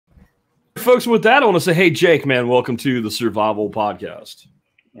folks, with that, I want to say, hey, Jake, man, welcome to the Survival Podcast.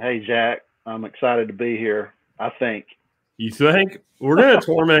 Hey, Jack, I'm excited to be here, I think. You think? We're going to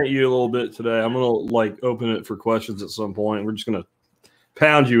torment you a little bit today. I'm going to, open it for questions at some point. We're just going to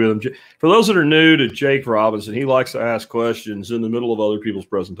pound you with them. For those that are new to Jake Robinson, he likes to ask questions in the middle of other people's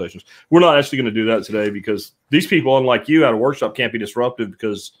presentations. We're not actually going to do that today because these people, unlike you, at a workshop can't be disruptive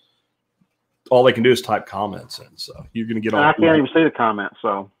because all they can do is type comments in. So you're going to get on. I can't even see the comments,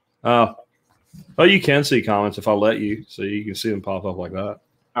 so. Oh, you can see comments if I let you, so you can see them pop up like that.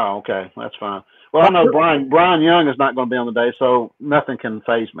 Oh, okay. That's fine. Well, I know Brian Young is not going to be on the day, so nothing can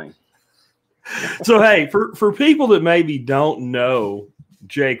faze me. So, hey, for people that maybe don't know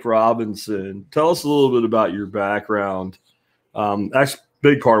Jake Robinson, tell us a little bit about your background. That's a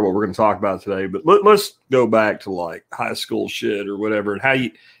big part of what we're going to talk about today, but let's go back to high school shit or whatever. And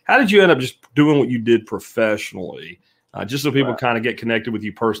how did you end up just doing what you did professionally? Just so people kind of get connected with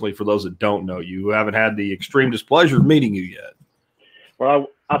you personally for those that don't know you, who haven't had the extreme displeasure of meeting you yet. Well,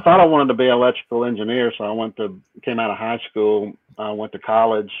 I thought I wanted to be an electrical engineer, so I came out of high school, went to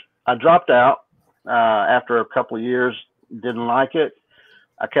college. I dropped out after a couple of years, didn't like it.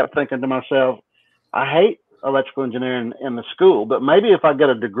 I kept thinking to myself, I hate electrical engineering in the school, but maybe if I get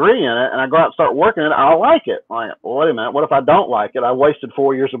a degree in it and I go out and start working in it, I'll like it. Well, wait a minute, what if I don't like it? I wasted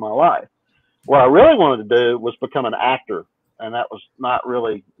 4 years of my life. What I really wanted to do was become an actor, and that was not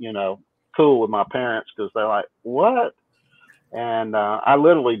really, cool with my parents because they're like, what? And I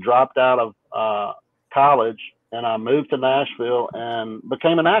literally dropped out of college, and I moved to Nashville and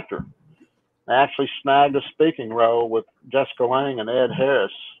became an actor. I actually snagged a speaking role with Jessica Lange and Ed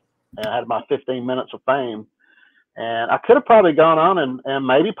Harris, and I had my 15 minutes of fame. And I could have probably gone on and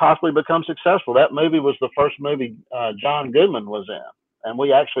maybe possibly become successful. That movie was the first movie John Goodman was in. And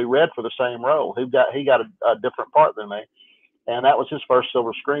we actually read for the same role. He got a different part than me, and that was his first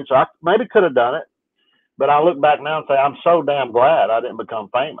silver screen. So I maybe could have done it, but I look back now and say I'm so damn glad I didn't become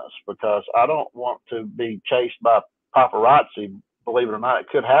famous because I don't want to be chased by paparazzi. Believe it or not, it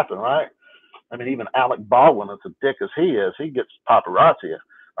could happen, right? I mean, even Alec Baldwin, as a dick as he is, he gets paparazzi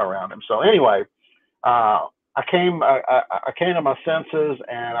around him. So anyway, I came to my senses,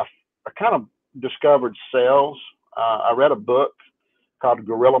 and I kind of discovered sales. I read a book called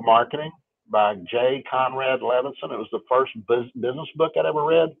Guerrilla Marketing by J. Conrad Levinson. It was the first business book I'd ever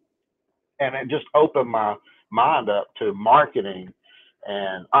read. And it just opened my mind up to marketing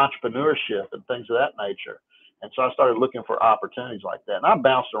and entrepreneurship and things of that nature. And so I started looking for opportunities like that. And I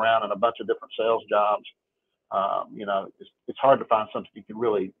bounced around in a bunch of different sales jobs. It's hard to find something you can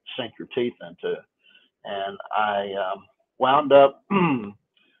really sink your teeth into. And I wound up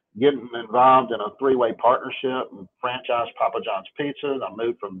getting involved in a three-way partnership and franchised Papa John's Pizzas. I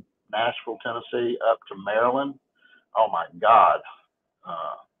moved from Nashville, Tennessee up to Maryland. Oh my God.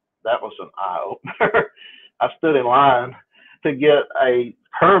 That was an eye-opener. I stood in line to get a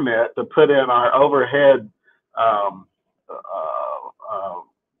permit to put in our overhead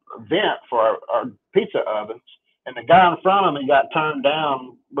vent for our pizza ovens. And the guy in front of me got turned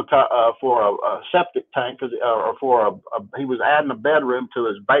down because for a septic tank, he was adding a bedroom to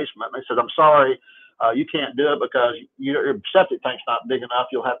his basement. And they said, "I'm sorry, you can't do it because your septic tank's not big enough.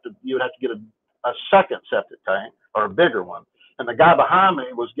 You would have to get a second septic tank or a bigger one." And the guy behind me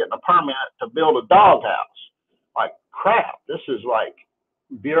was getting a permit to build a doghouse. Like crap, this is like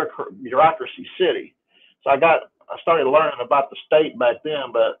bureaucracy city. So I started learning about the state back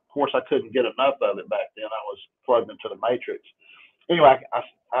then, but of course I couldn't get enough of it back then. I was plugged into the matrix. Anyway,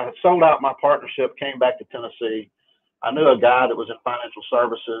 I sold out my partnership, came back to Tennessee. I knew a guy that was in financial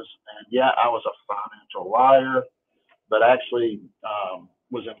services, and yeah, I was a financial liar, but actually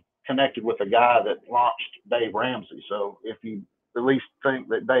was connected with a guy that launched Dave Ramsey. So if you at least think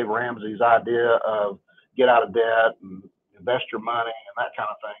that Dave Ramsey's idea of get out of debt and invest your money and that kind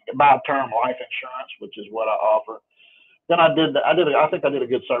of thing, buy term life insurance, which is what I offer. Then I think I did a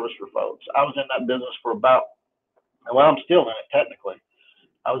good service for folks. I was in that business for I'm still in it technically.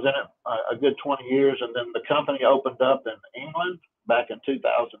 I was in it a good 20 years, and then the company opened up in England back in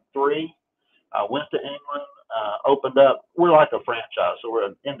 2003. I went to England, opened up. We're like a franchise, so we're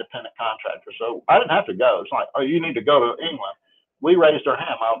an independent contractor. So I didn't have to go. It's like, oh, you need to go to England. We raised our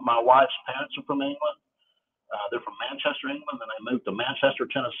hand. My wife's parents are from England. They're from Manchester, England, and they moved to Manchester,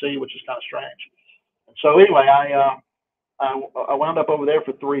 Tennessee, which is kind of strange. And so anyway, I wound up over there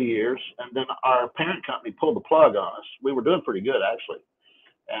for 3 years, and then our parent company pulled the plug on us. We were doing pretty good, actually.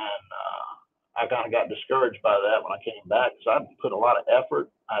 And I kind of got discouraged by that when I came back because I put a lot of effort.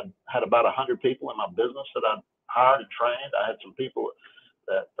 I had about 100 people in my business that I hired and trained. I had some people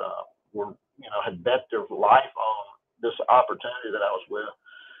that had bet their life on this opportunity that I was with.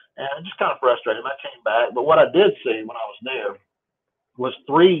 And it just kind of frustrated me. I came back. But what I did see when I was there was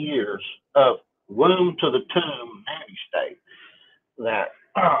 3 years of womb to the tomb nanny state that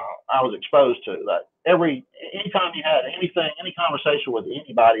I was exposed to. That anytime you had any conversation with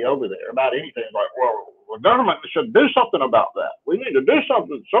anybody over there about anything, like, well, the government should do something about that. We need to do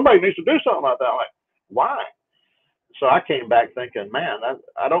something. Somebody needs to do something about that. I'm like, why? So I came back thinking, man,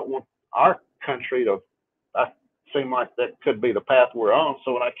 I don't want our country to seem like that could be the path we're on.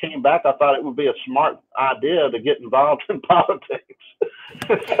 So when I came back, I thought it would be a smart idea to get involved in politics.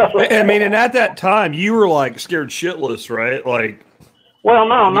 I mean, and at that time, you were like scared shitless, right? Like, well,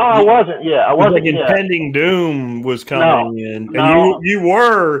 no, I wasn't. Yeah, I wasn't. Like impending doom was coming in, and you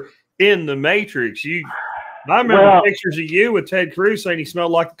were in the Matrix. I remember pictures of you with Ted Cruz saying he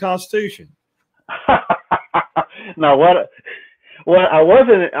smelled like the Constitution. No, what I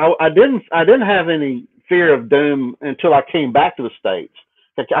wasn't. I didn't have any fear of doom until I came back to the States.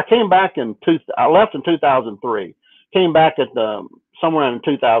 I came back I left in 2003. Came back somewhere in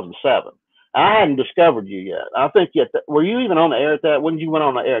 2007. I hadn't discovered you yet. I think were you even on the air at that? When did you went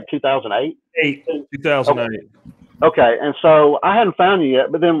on the air? 2008? 2008. Okay, and so I hadn't found you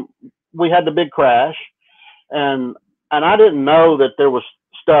yet, but then we had the big crash, and I didn't know that there was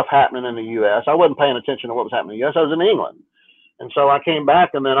stuff happening in the U.S. I wasn't paying attention to what was happening in the U.S. I was in England. And so I came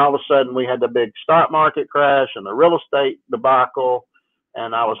back, and then all of a sudden we had the big stock market crash and the real estate debacle.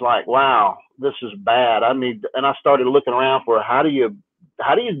 And I was like, wow, this is bad. And I started looking around for how do you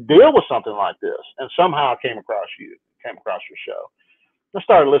deal with something like this? And somehow I came across your show. I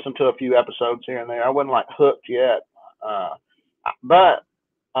started listening to a few episodes here and there. I wasn't like hooked yet. But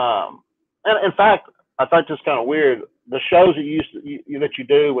in fact, I thought this kind of weird. The shows that you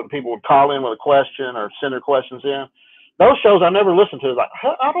do when people would call in with a question or send their questions in, those shows I never listened to. Like,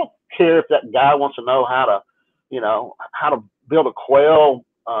 I don't care if that guy wants to know how to build a quail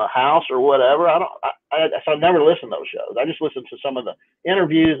house or whatever. So I never listened to those shows. I just listened to some of the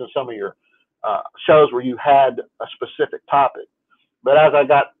interviews and some of your shows where you had a specific topic. But as I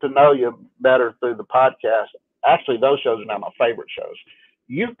got to know you better through the podcast, actually those shows are now my favorite shows.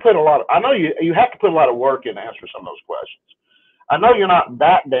 You've put I know you have to put a lot of work in to answer some of those questions. I know you're not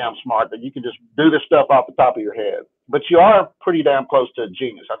that damn smart that you can just do this stuff off the top of your head, but you are pretty damn close to a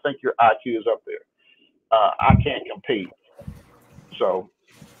genius. I think your IQ is up there. I can't compete. So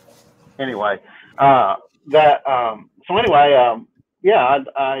anyway, I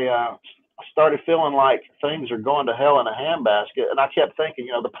started feeling like things are going to hell in a handbasket, and I kept thinking,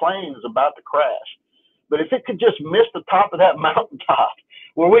 the plane is about to crash. But if it could just miss the top of that mountaintop,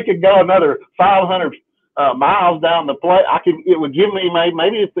 where we could go another 500 miles down the plane, it would give me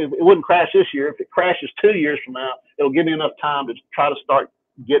maybe if it wouldn't crash this year. If it crashes 2 years from now, it'll give me enough time to try to start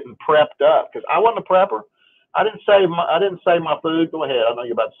getting prepped up. Because I wasn't a prepper. I didn't save my food. Go ahead. I know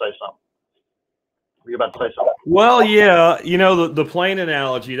you're about to say something. You're about to say something. Well, yeah, the plane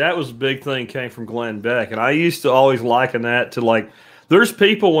analogy, that was a big thing, came from Glenn Beck. And I used to always liken that to, like, there's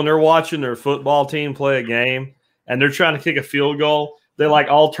people when they're watching their football team play a game and they're trying to kick a field goal, they like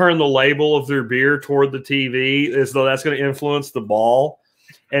all turn the label of their beer toward the TV as though that's going to influence the ball.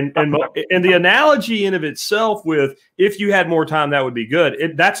 And the analogy in of itself with if you had more time, that would be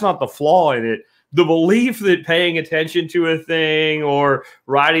good. That's not the flaw in it. The belief that paying attention to a thing or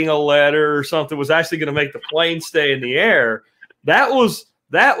writing a letter or something was actually going to make the plane stay in the air, that was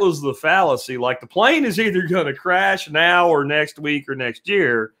the fallacy. Like, the plane is either going to crash now or next week or next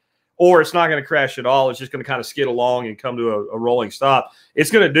year, or it's not going to crash at all. It's just going to kind of skid along and come to a rolling stop.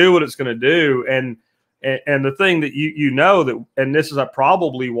 It's going to do what it's going to do. And the thing that that, and this is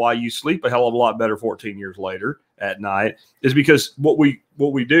probably why you sleep a hell of a lot better 14 years later at night, is because what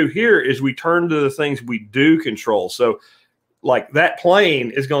we do here is we turn to the things we do control. So, like, that plane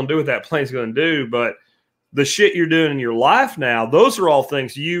is going to do what that plane's going to do, but the shit you're doing in your life now, those are all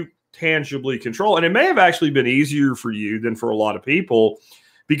things you tangibly control. And it may have actually been easier for you than for a lot of people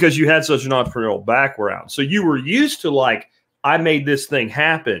because you had such an entrepreneurial background. So you were used to, like, I made this thing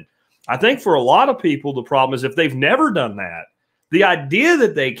happen. I think for a lot of people, the problem is if they've never done that, the idea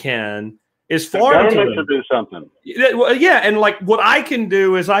that they can is foreign to them. To do something. Yeah, and like what I can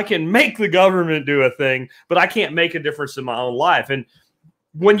do is I can make the government do a thing, but I can't make a difference in my own life. And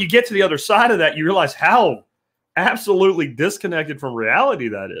when you get to the other side of that, you realize how absolutely disconnected from reality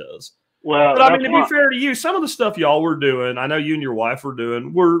that is. Well, but I mean, to be fair to you, some of the stuff y'all were doing, I know you and your wife were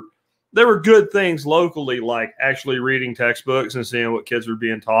doing, there were good things locally, like actually reading textbooks and seeing what kids were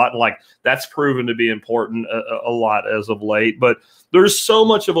being taught. And like, that's proven to be important a lot as of late. But there's so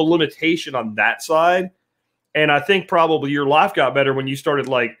much of a limitation on that side. And I think probably your life got better when you started,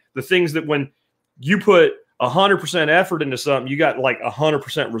 like, the things that when you put 100% effort into something, you got like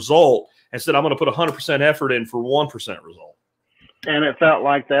 100% result. Instead, I'm going to put 100% effort in for 1% result. And it felt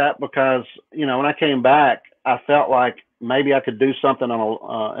like that because, you know, when I came back, I felt like maybe I could do something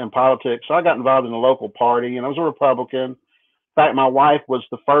in politics. So I got involved in a local party, and I was a Republican. In fact, my wife was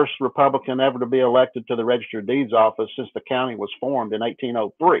the first Republican ever to be elected to the Register of Deeds office since the county was formed in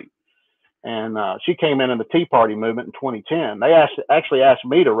 1803. And she came in the Tea Party movement in 2010. They actually asked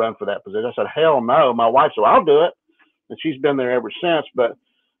me to run for that position. I said, hell no. My wife said, I'll do it. And she's been there ever since. But,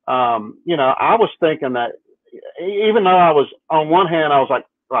 you know, I was thinking that even though I was, on one hand, I was like,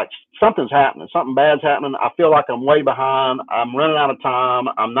 something's happening. Something bad's happening. I feel like I'm way behind. I'm running out of time.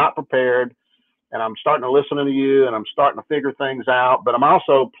 I'm not prepared. And I'm starting to listen to you, and I'm starting to figure things out. But I'm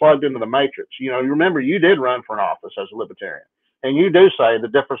also plugged into the matrix. You know, you remember you did run for an office as a libertarian. And you do say the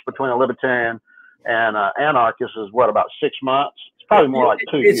difference between a libertarian and anarchist is what, about 6 months? It's probably more like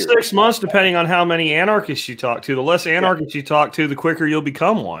 2 years. It's 6 months, depending on how many anarchists you talk to. The less anarchists you talk to, the quicker you'll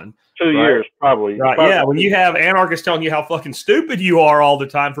become one. 2 years, probably. Right. Yeah. When you have anarchists telling you how fucking stupid you are all the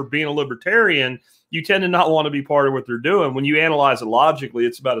time for being a libertarian, you tend to not want to be part of what they're doing. When you analyze it logically,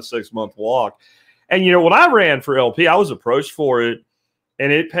 it's about a 6-month walk. And, you know, when I ran for LP, I was approached for it,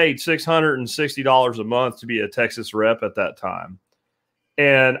 and it paid $660 a month to be a Texas rep at that time.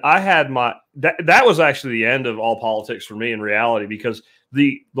 And I had that was actually the end of all politics for me in reality, because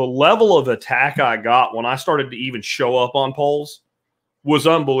the level of attack I got when I started to even show up on polls was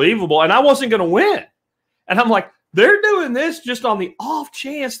unbelievable. And I wasn't going to win. And I'm like, they're doing this just on the off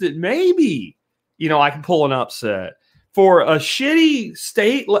chance that maybe, you know, I can pull an upset. For a shitty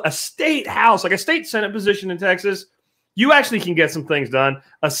state house, like a state Senate position in Texas, you actually can get some things done.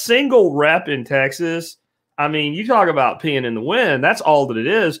 A single rep in Texas, I mean, you talk about peeing in the wind. That's all that it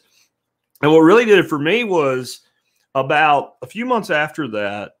is. And what really did it for me was, about a few months after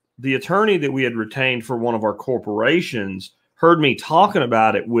that, the attorney that we had retained for one of our corporations heard me talking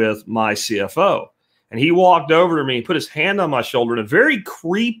about it with my CFO. And he walked over to me, put his hand on my shoulder in a very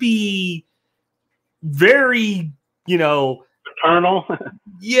creepy, very, you know, paternal.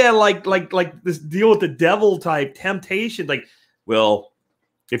 Yeah, like this deal with the devil type temptation. Like, well,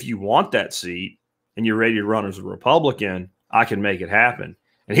 if you want that seat and you're ready to run as a Republican, I can make it happen.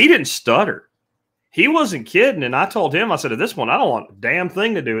 And he didn't stutter. He wasn't kidding. And I told him, I said, at this point, I don't want a damn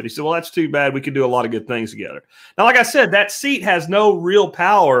thing to do it. He said, well, that's too bad. We could do a lot of good things together. Now, like I said, that seat has no real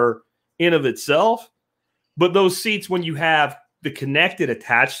power in of itself. But those seats, when you have the connected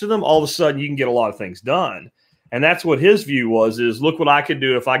attached to them, all of a sudden you can get a lot of things done. And that's what his view was, is look what I could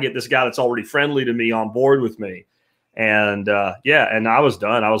do if I get this guy that's already friendly to me on board with me. And yeah, and I was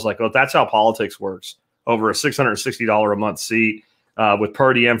done. I was like, well, that's how politics works. Over a $660 a month seat with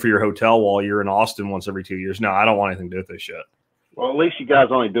per diem for your hotel while you're in Austin once every 2 years. No, I don't want anything to do with this shit. Well, at least you guys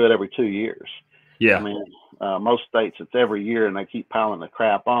only do it every 2 years. Yeah. I mean, most states it's every year, and they keep piling the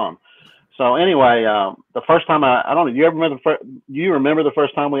crap on. So anyway, the first time I don't know, do you remember the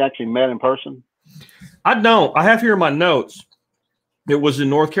first time we actually met in person? I don't. I have here in my notes. It was in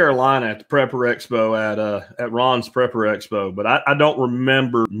North Carolina at the Prepper Expo at Ron's Prepper Expo, but I don't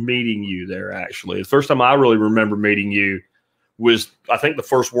remember meeting you there. Actually, the first time I really remember meeting you was, I think, the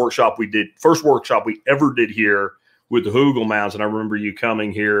first workshop we ever did here with the Hoogle Mounds, and I remember you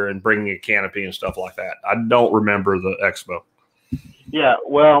coming here and bringing a canopy and stuff like that. I don't remember the expo. Yeah,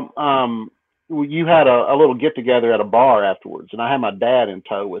 well, you had a little get together at a bar afterwards, and I had my dad in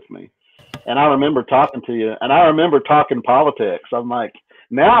tow with me. And I remember talking to you, and I remember talking politics. I'm like,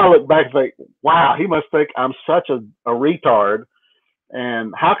 now I look back and think, wow, he must think I'm such a retard.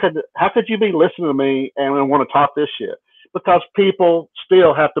 And how could you be listening to me and want to talk this shit? Because people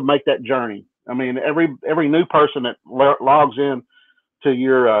still have to make that journey. I mean, every new person that logs in to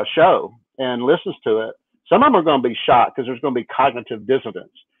your show and listens to it, some of them are going to be shocked because there's going to be cognitive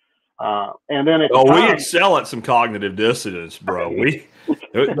dissonance. And then we excel at some cognitive dissonance, bro. We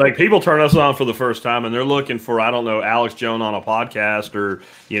like, people turn us on for the first time and they're looking for, I don't know, Alex Jones on a podcast, or,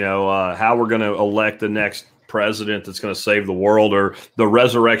 you know, how we're going to elect the next president that's going to save the world, or the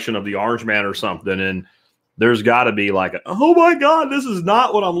resurrection of the Orange Man or something. And there's got to be like, oh my God, this is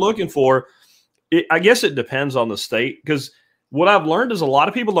not what I'm looking for. I guess it depends on the state, because what I've learned is a lot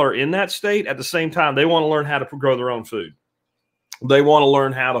of people that are in that state at the same time, they want to learn how to grow their own food. They want to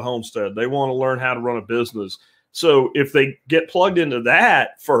learn how to homestead. They want to learn how to run a business. So if they get plugged into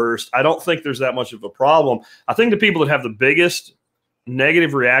that first, I don't think there's that much of a problem. I think the people that have the biggest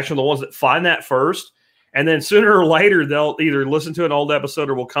negative reaction are the ones that find that first, and then sooner or later they'll either listen to an old episode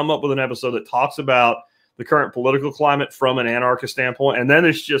or will come up with an episode that talks about the current political climate from an anarchist standpoint. And then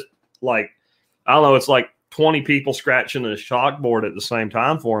it's just like, I don't know, it's like 20 people scratching the chalkboard at the same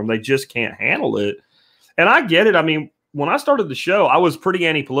time for them. They just can't handle it. And I get it. I mean, when I started the show, I was pretty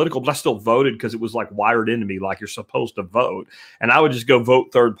anti-political, but I still voted because it was like wired into me, like you're supposed to vote. And I would just go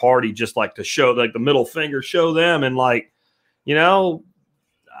vote third party, just like to show like the middle finger, show them. And like, you know,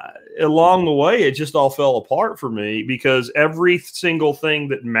 along the way, it just all fell apart for me because every single thing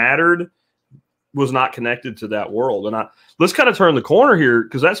that mattered was not connected to that world. And let's kind of turn the corner here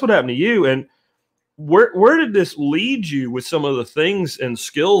because that's what happened to you. And where did this lead you with some of the things and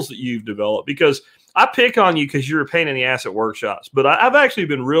skills that you've developed? Because I pick on you because you're a pain in the ass at workshops, but I've actually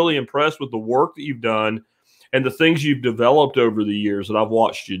been really impressed with the work that you've done and the things you've developed over the years that I've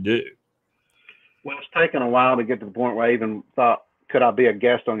watched you do. Well, it's taken a while to get to the point where I even thought, could I be a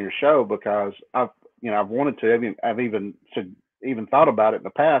guest on your show? Because I've wanted to. I've even thought about it in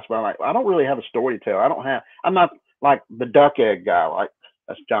the past, but I'm like, I don't really have a story to tell. I'm not like the duck egg guy. Like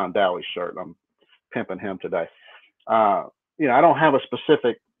that's John Dowie's shirt. I'm pimping him today. I don't have a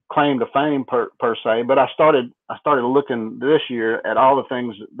specific claim to fame per se, but I started looking this year at all the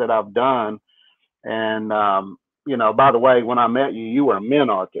things that I've done. And, by the way, when I met you, you were a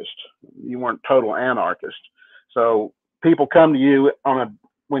minarchist. You weren't total anarchist. So people come to you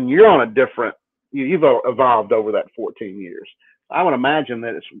when you're on a different, you've evolved over that 14 years. I would imagine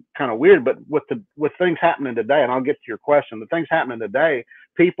that it's kind of weird, but with things happening today, and I'll get to your question, the things happening today,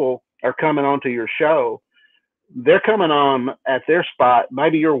 people are coming onto your show. They're coming on at their spot.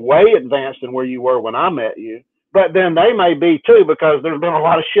 Maybe you're way advanced in where you were when I met you, but then they may be too, because there's been a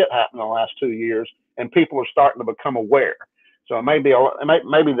lot of shit happening in the last 2 years and people are starting to become aware. So it may be,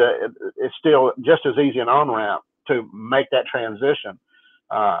 it's still just as easy an on-ramp to make that transition.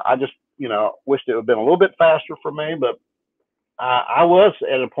 I just, wished it would have been a little bit faster for me, but I was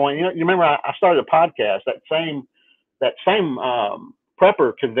at a point, you remember I started a podcast, that same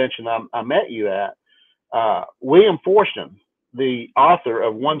prepper convention I met you at. William Forstyn, the author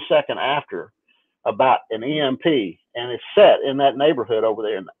of 1 Second After, about an EMP, and it's set in that neighborhood over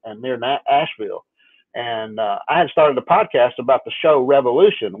there near Asheville. And I had started a podcast about the show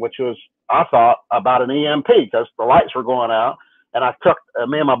Revolution, which was, I thought, about an EMP because the lights were going out. And I took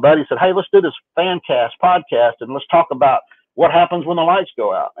me and my buddy said, hey, let's do this Fancast podcast and let's talk about what happens when the lights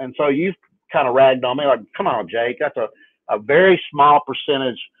go out. And so you've kind of ragged on me like, come on, Jake, that's a very small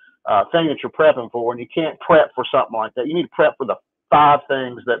percentage thing that you're prepping for, and you can't prep for something like that. You need to prep for the 5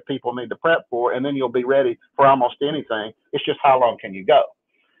 things that people need to prep for, and then you'll be ready for almost anything. It's just how long can you go?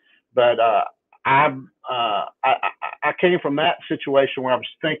 But I came from that situation where I was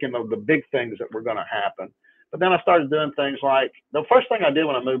thinking of the big things that were going to happen. But then I started doing things like, the first thing I did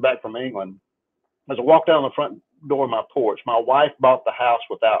when I moved back from England was I walked down the front door of my porch. My wife bought the house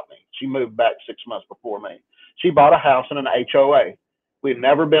without me. She moved back 6 months before me. She bought a house in an HOA. We'd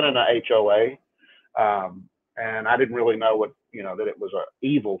never been in an HOA. And I didn't really know that it was an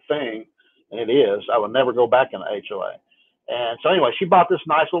evil thing. And it is. I would never go back in an HOA. And so anyway, she bought this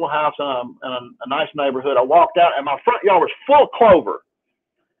nice little house in a nice neighborhood. I walked out and my front yard was full of clover.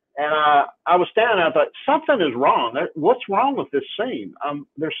 And I was standing there, I thought, something is wrong. What's wrong with this scene?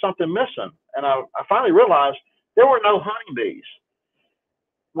 There's something missing. And I finally realized there were no honeybees.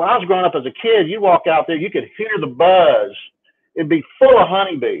 When I was growing up as a kid, you walk out there, you could hear the buzz. It'd be full of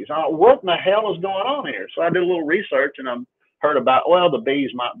honeybees. What in the hell is going on here? So I did a little research and I heard about, well, the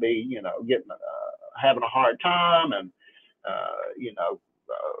bees might be, getting having a hard time, and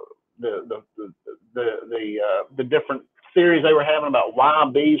the different theories they were having about why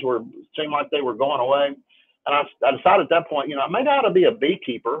bees seemed like they were going away. And I decided at that point, maybe I ought to be a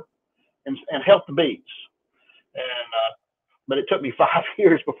beekeeper and help the bees. And but it took me 5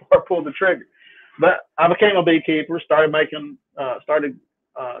 years before I pulled the trigger. But I became a beekeeper, started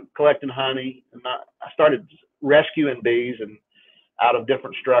collecting honey, and I started rescuing bees and out of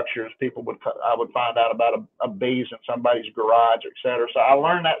different structures. I would find out about a bees in somebody's garage, etc. So I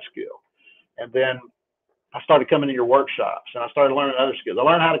learned that skill, and then I started coming to your workshops, and I started learning other skills. I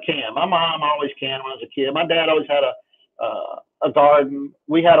learned how to can. My mom always canned when I was a kid. My dad always had a garden.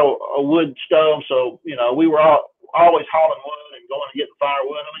 We had a wood stove, so we were always hauling wood and going and getting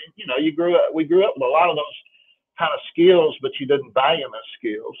firewood. I mean, we grew up with a lot of those kind of skills, but you didn't value them as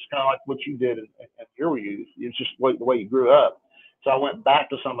skills. Kind of like what you did in your youth. It's just the way you grew up. So I went back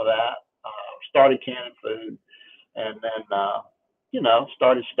to some of that, started canning food, and then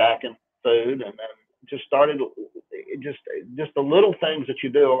started stacking food, and then just started just the little things that you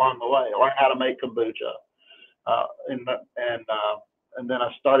do along the way. Learn how to make kombucha, and then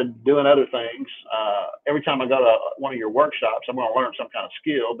I started doing other things. Every time I go to one of your workshops, I'm going to learn some kind of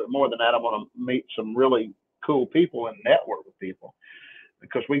skill, but more than that, I want to meet some really cool people and network with people,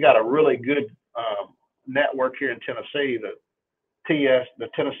 because we got a really good network here in Tennessee that the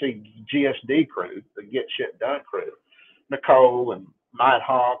Tennessee GSD crew, the Get Shit Done crew, Nicole and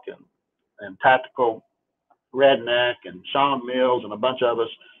Nighthawk and Tactical Redneck and Sean Mills and a bunch of us,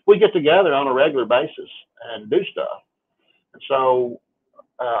 we get together on a regular basis and do stuff. And so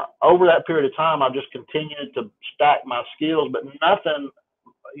over that period of time, I've just continued to stack my skills, but nothing,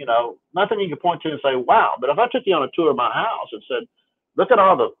 nothing you can point to and say, wow. But if I took you on a tour of my house and said, look at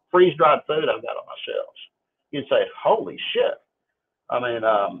all the freeze-dried food I've got on my shelves, you'd say, holy shit. I mean,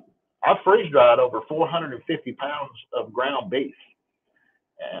 I freeze-dried over 450 pounds of ground beef.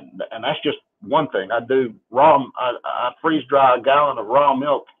 And that's just one thing. I do I freeze-dry a gallon of raw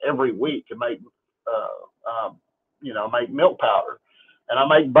milk every week to make, make milk powder. And I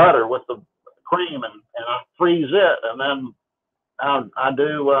make butter with the cream and I freeze it. And then I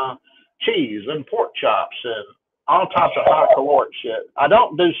do cheese and pork chops and all types of high caloric shit. I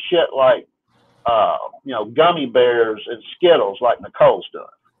don't do shit like, gummy bears and Skittles like Nicole's doing.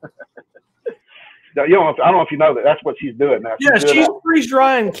 I don't know if you know that. That's what she's doing now. She's freeze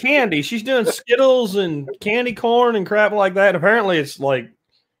drying candy. She's doing Skittles and candy corn and crap like that. Apparently, it's like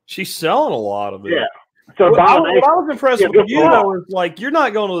she's selling a lot of it. Yeah. So what I was impressed with you though is like you're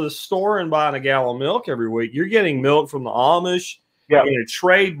not going to the store and buying a gallon of milk every week. You're getting milk from the Amish in a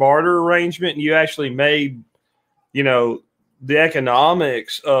trade barter arrangement, and you actually made, the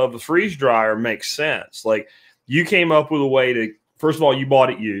economics of the freeze dryer makes sense. Like you came up with a way to. First of all, you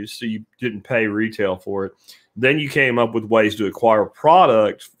bought it used, so you didn't pay retail for it. Then you came up with ways to acquire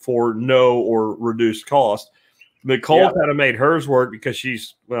product for no or reduced cost. Nicole kind of made hers work because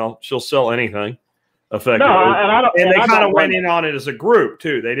she'll sell anything effectively. No, and they kind of went in on it as a group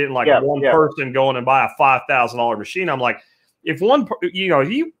too. They didn't one person going and buy a $5,000 machine. I'm like, if if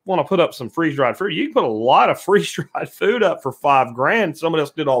you want to put up some freeze dried food, you can put a lot of freeze dried food up for $5,000. Somebody else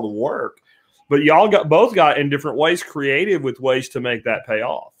did all the work. But y'all both got in different ways, creative with ways to make that pay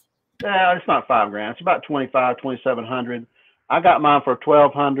off. Yeah, it's not $5,000. It's about $2,700. I got mine for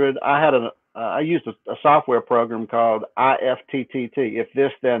 $1,200. I used a software program called IFTTT. If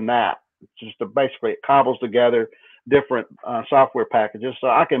this, then that. It's just basically it cobbles together different software packages, so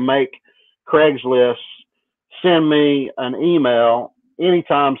I can make Craigslist send me an email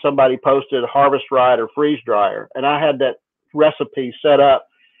anytime somebody posted Harvest Right or Freeze Dryer, and I had that recipe set up.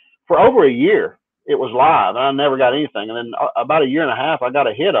 For over a year, it was live, and I never got anything. And then about a year and a half, I got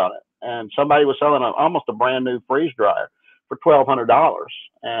a hit on it. And somebody was selling almost a brand new freeze dryer for $1,200,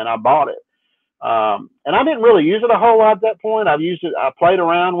 and I bought it. And I didn't really use it a whole lot at that point. I played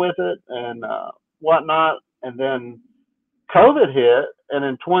around with it and whatnot. And then COVID hit, and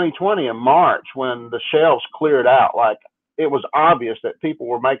in 2020, in March, when the shelves cleared out, like it was obvious that people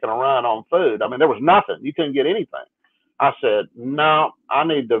were making a run on food. I mean, there was nothing. You couldn't get anything. I said, no, I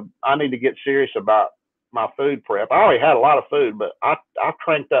need to get serious about my food prep. I already had a lot of food, but I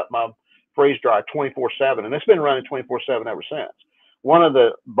cranked up my freeze dry 24/7, and it's been running 24/7 ever since. One of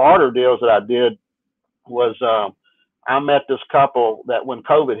the barter deals that I did was I met this couple that when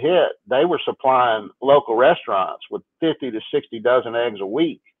COVID hit, they were supplying local restaurants with 50 to 60 dozen eggs a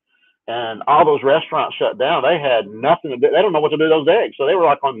week. And all those restaurants shut down. They had nothing to do. They don't know what to do with those eggs. So they were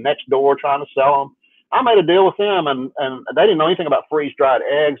like on next door trying to sell them. I made a deal with them, and they didn't know anything about freeze-dried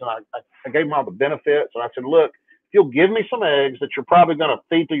eggs, and I gave them all the benefits, and I said, look, if you'll give me some eggs that you're probably going to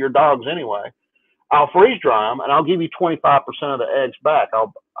feed to your dogs anyway, I'll freeze-dry them, and I'll give you 25% of the eggs back.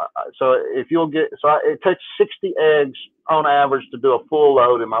 It takes 60 eggs on average to do a full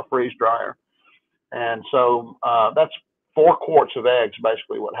load in my freeze-dryer, and so that's 4 quarts of eggs,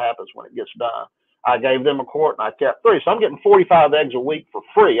 basically what happens when it gets done. I gave them a quart and I kept 3. So I'm getting 45 eggs a week for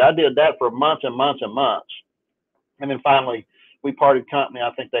free. I did that for months and months and months. And then finally we parted company.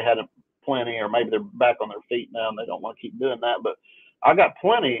 I think they had plenty, or maybe they're back on their feet now and they don't want to keep doing that. But I got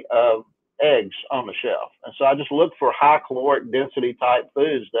plenty of eggs on the shelf. And so I just looked for high caloric density type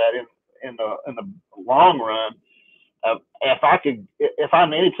foods that in the long run, if I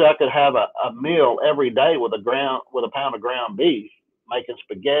needed to, I could have a meal every day with a pound of ground beef, making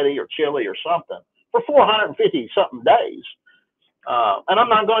spaghetti or chili or something for 450 something days. And I'm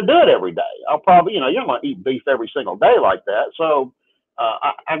not going to do it every day. I'll probably, you don't want to eat beef every single day like that. So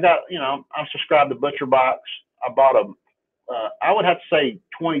I got, I subscribed to Butcher Box. I bought I would have to say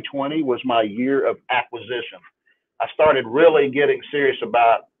 2020 was my year of acquisition. I started really getting serious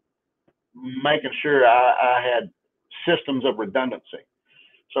about making sure I had systems of redundancy.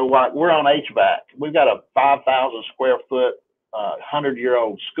 So like we're on HVAC. We've got a 5,000 square foot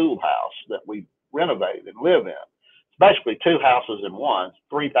 100-year-old schoolhouse that we renovated and live in. It's basically 2 houses in one.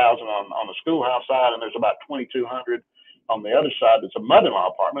 3,000 on the schoolhouse side, and there's about 2,200 on the other side. It's a mother-in-law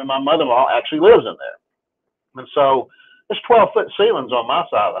apartment. My mother-in-law actually lives in there, and so there's 12-foot ceilings on my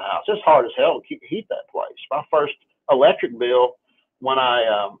side of the house. It's hard as hell to heat that place. My first electric bill, when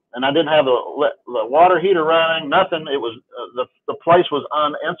and I didn't have the water heater running, nothing. It was the place was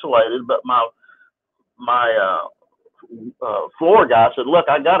uninsulated, but my floor guy said, look,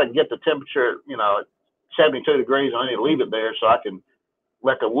 I got to get the temperature, at 72 degrees. I need to leave it there so I can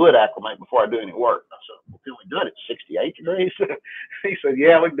let the wood acclimate before I do any work. I said, well, can we do it at 68 degrees? He said,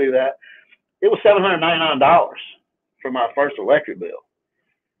 yeah, we can do that. It was $799 for my first electric bill.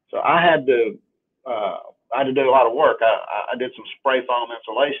 So I had to do a lot of work. I did some spray foam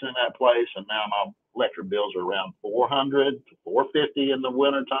insulation in that place, and now my electric bills are around $400 to $450 in the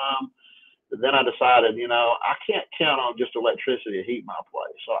wintertime. But then I decided, I can't count on just electricity to heat my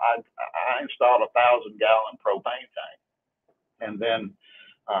place. So I installed a 1,000-gallon propane tank, and then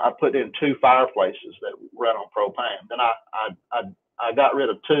I put in 2 fireplaces that run on propane. Then I got rid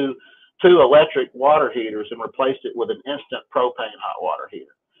of two electric water heaters and replaced it with an instant propane hot water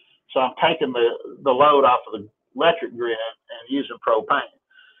heater. So I'm taking the load off of the electric grid and using propane.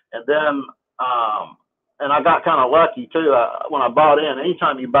 And then and I got kind of lucky too. When I bought in,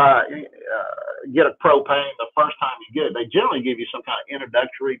 anytime you get a propane, the first time you get it, they generally give you some kind of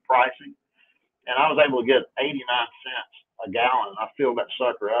introductory pricing. And I was able to get 89 cents a gallon. I filled that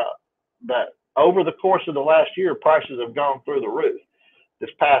sucker up. But over the course of the last year, prices have gone through the roof. This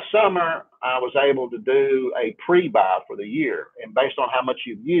past summer, I was able to do a pre-buy for the year. And based on how much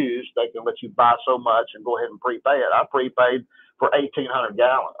you've used, they can let you buy so much and go ahead and prepay it. I prepaid for 1,800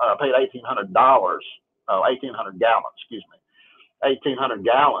 gallons. I paid $1,800. 1,800 gallons, excuse me. 1,800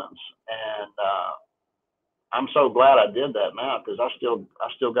 gallons. And I'm so glad I did that now, because I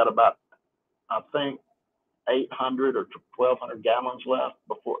still got about, I think, 800 or 1,200 gallons left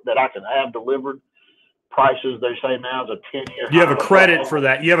before that I can have delivered. Prices they say now is a 10-year. You have a credit for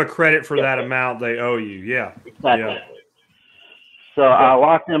that. You have a credit for that amount they owe you. Yeah. Exactly. Yeah. So I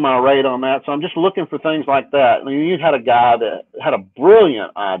locked in my rate on that. So I'm just looking for things like that. I mean, you had a guy that had a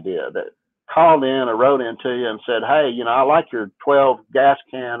brilliant idea that called in or wrote into you and said, hey, I like your 12 gas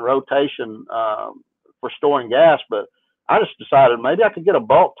can rotation for storing gas, but I just decided maybe I could get a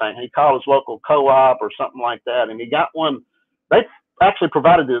bulk tank. He called his local co-op or something like that, and he got one. They actually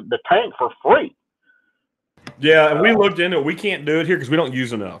provided the tank for free. Yeah, and we looked into it. We can't do it here because we don't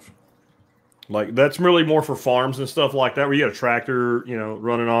use enough. Like, that's really more for farms and stuff like that, where you got a tractor,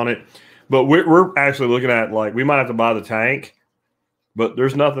 running on it. But we're actually looking at, like, we might have to buy the tank, but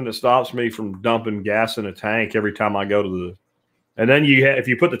there's nothing that stops me from dumping gas in a tank every time I go to the – and then if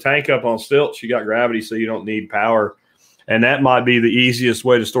you put the tank up on stilts, you got gravity, so you don't need power. And that might be the easiest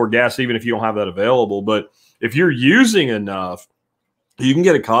way to store gas, even if you don't have that available. But if you're using enough, you can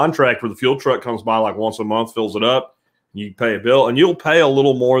get a contract where the fuel truck comes by like once a month, fills it up, you pay a bill, and you'll pay a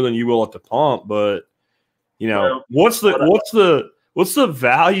little more than you will at the pump. But what's the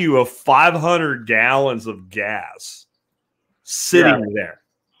value of 500 gallons of gas sitting there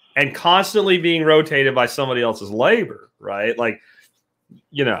and constantly being rotated by somebody else's labor, right? Like,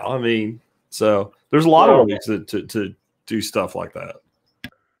 so there's a lot of ways to do stuff like that.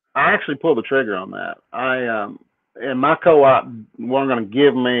 I actually pulled the trigger on that. And my co-op weren't going to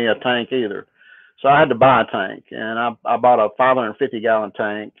give me a tank either. So I had to buy a tank, and I bought a 550-gallon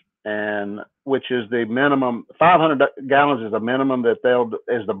tank, and which is the minimum. 500 gallons is the minimum that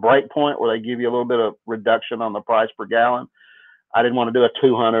is the break point where they give you a little bit of reduction on the price per gallon. I didn't want to do a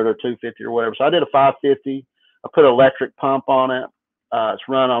 200 or 250 or whatever. So I did a 550. I put an electric pump on it. It's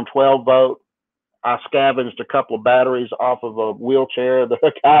run on 12 volt. I scavenged a couple of batteries off of a wheelchair. The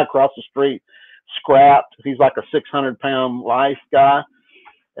guy across the street scrapped. He's like a 600-pound life guy.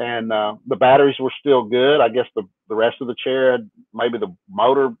 And the batteries were still good. I guess the rest of the chair had maybe the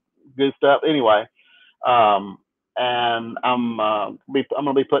motor goofed up. Anyway, and I'm going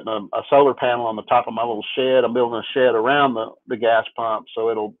to be putting a solar panel on the top of my little shed. I'm building a shed around the gas pump, so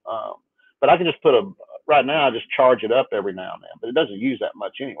it'll. But I can just right now. I just charge it up every now and then, but it doesn't use that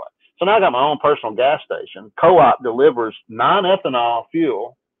much anyway. So now I got my own personal gas station. Co-op delivers non-ethanol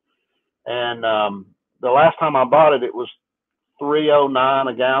fuel, and the last time I bought it, it was $3.09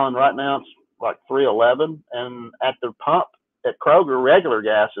 a gallon. Right now it's like $3.11, and at the pump at Kroger, regular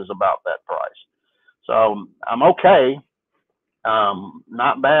gas is about that price. So I'm okay,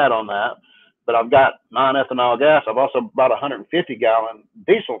 not bad on that. But I've got non-ethanol gas. I've also bought a 150-gallon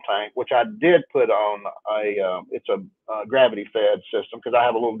diesel tank, which I did put on it's a gravity-fed system because I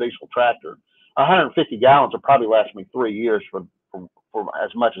have a little diesel tractor. 150 gallons will probably last me 3 years for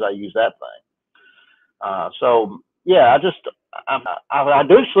as much as I use that thing. So yeah, I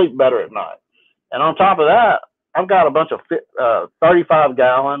do sleep better at night. And on top of that, I've got a bunch of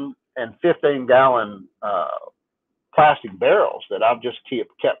 35-gallon and 15-gallon plastic barrels that I've just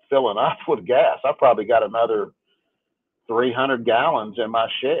kept filling up with gas. I probably got another 300 gallons in my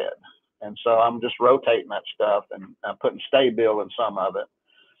shed. And so I'm just rotating that stuff, and I'm putting Stay-Bill in some of it.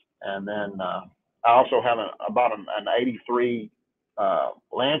 And then I also have I bought an 83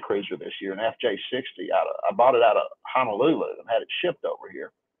 Land Cruiser this year, an FJ60. I bought it out of Honolulu and had it shipped over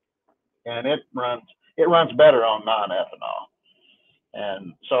here. And it runs better on non-ethanol.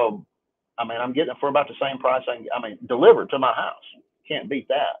 And so, I mean, I'm getting it for about the same price. Delivered to my house. Can't beat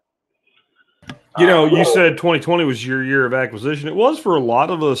that. You know, you said 2020 was your year of acquisition. It was for a lot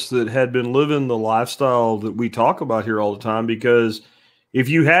of us that had been living the lifestyle that we talk about here all the time, because if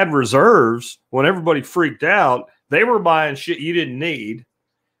you had reserves, when everybody freaked out, they were buying shit you didn't need,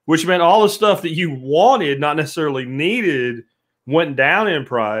 which meant all the stuff that you wanted, not necessarily needed, went down in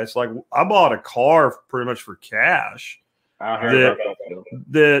price. Like, I bought a car pretty much for cash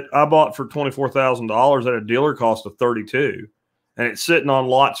that I bought for $24,000 at a dealer cost of $32,000. And it's sitting on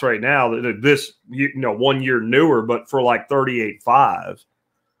lots right now that this, 1 year newer, but for like $38,500.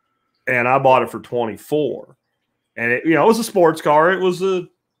 And I bought it for $24,000. And it was a sports car. It was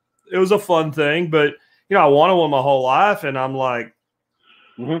a fun thing, but I wanted one my whole life. And I'm like,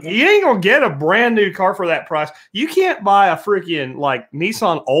 you ain't gonna get a brand new car for that price. You can't buy a freaking like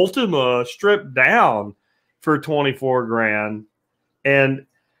Nissan Altima stripped down for $24,000. And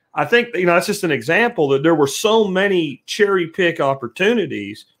I think, that's just an example that there were so many cherry pick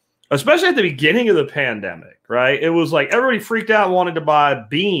opportunities, especially at the beginning of the pandemic, right? It was like everybody freaked out and wanted to buy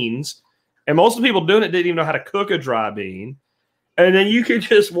beans, and most of the people doing it didn't even know how to cook a dry bean. And then you could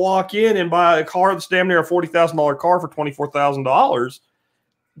just walk in and buy a car that's damn near a $40,000 car for $24,000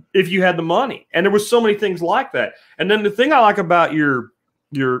 if you had the money. And there was so many things like that. And then the thing I like about your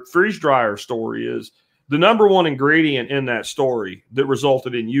freeze dryer story is the number one ingredient in that story that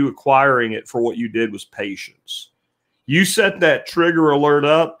resulted in you acquiring it for what you did was patience. You set that trigger alert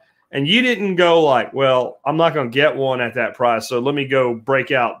up, and you didn't go like, well, I'm not going to get one at that price, so let me go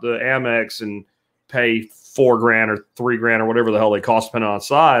break out the Amex and pay $4,000 or $3,000 or whatever the hell they cost depending on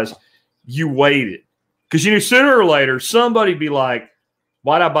size. You waited because you knew sooner or later somebody'd be like,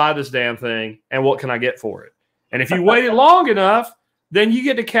 why'd I buy this damn thing, and what can I get for it? And if you waited long enough, then you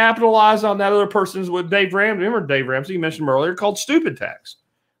get to capitalize on that other person's. With Dave Ramsey. Remember Dave Ramsey? You mentioned him earlier, called stupid tax.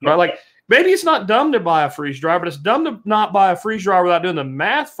 Right? Like, maybe it's not dumb to buy a freeze dryer, but it's dumb to not buy a freeze dryer without doing the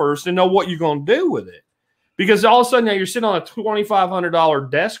math first and know what you're going to do with it. Because all of a sudden now you're sitting on a $2,500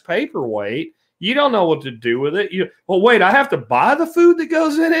 desk paperweight. You don't know what to do with it. Wait, I have to buy the food that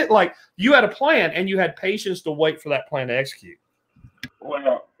goes in it? Like, you had a plan, and you had patience to wait for that plan to execute.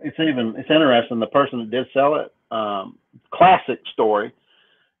 Well, it's interesting. The person that did sell it, classic story.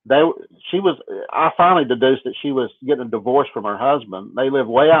 I finally deduced that she was getting a divorce from her husband. They live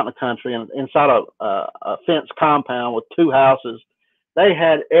way out in the country and inside a fenced compound with two houses. They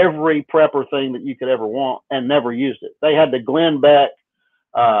had every prepper thing that you could ever want and never used it. They had the Glenn Beck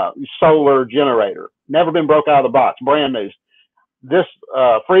solar generator, never been broke out of the box, brand new. This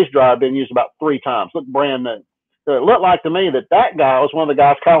freeze dryer had been used about 3 times, looked brand new. So it looked like to me that guy was one of the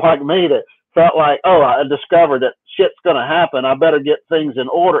guys kind of like me that felt like, oh, I discovered that shit's going to happen. I better get things in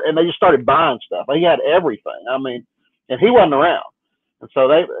order. And they just started buying stuff. He had everything. I mean, and he wasn't around. And so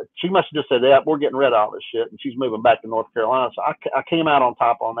she must have just said, yeah, we're getting rid of all this shit. And she's moving back to North Carolina. So I came out on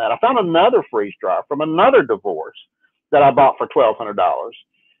top on that. I found another freeze dryer from another divorce that I bought for $1,200.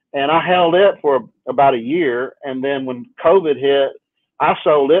 And I held it for about a year. And then when COVID hit, I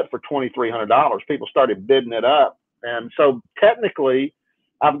sold it for $2,300. People started bidding it up. And so technically,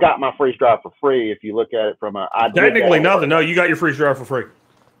 I've got my freeze dryer for free if you look at it from a... Technically nothing. No, you got your freeze dryer for free.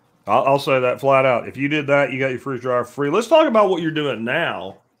 I'll say that flat out. If you did that, you got your freeze dryer for free. Let's talk about what you're doing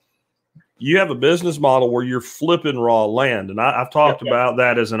now. You have a business model where you're flipping raw land, and I've talked about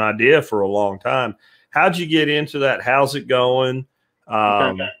that as an idea for a long time. How'd you get into that? How's it going?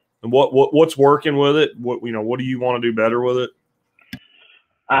 And what's working with it? What do you want to do better with it?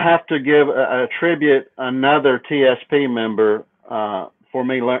 I have to give a tribute another TSP member for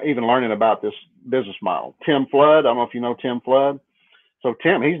me even learning about this business model. Tim Flood. I don't know if you know Tim Flood. So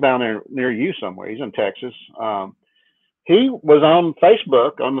Tim, he's down there near you somewhere. He's in Texas. He was on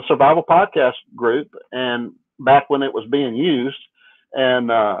Facebook on the Survival Podcast group, and back when it was being used, and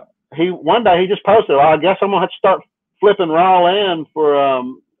one day he just posted, well, I guess I'm gonna have to start flipping raw land for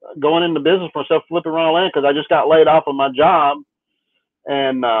going into business for myself, flipping raw land because I just got laid off of my job.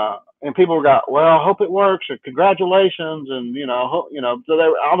 And people got, well, I hope it works, or congratulations, and so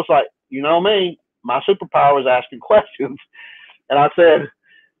I was like, me, my superpower is asking questions, and I said,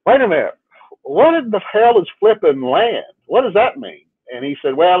 wait a minute, what in the hell is flipping land? What does that mean? And he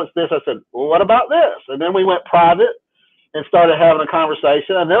said, well, it's this. I said, well, what about this? And then we went private and started having a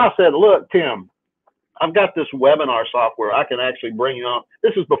conversation. And then I said, look, Tim, I've got this webinar software. I can actually bring you on.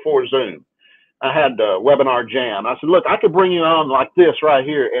 This is before Zoom. I had Webinar Jam. I said, look, I could bring you on like this right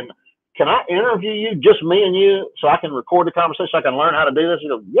here. And can I interview you, just me and you, so I can record the conversation, so I can learn how to do this? He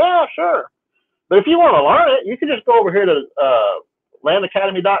goes, yeah, sure. But if you want to learn it, you can just go over here to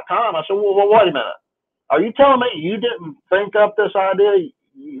landacademy.com. I said, well, wait a minute. Are you telling me you didn't think up this idea?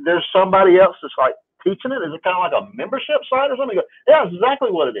 There's somebody else that's like teaching it? Is it kind of like a membership site or something? He goes, yeah, that's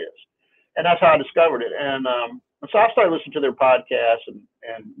exactly what it is. And that's how I discovered it. And so I started listening to their podcasts and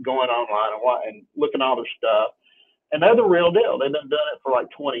going online and looking at all their stuff. And they're the real deal. They've been doing it for like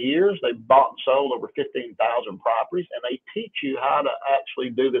 20 years. They've bought and sold over 15,000 properties, and they teach you how to actually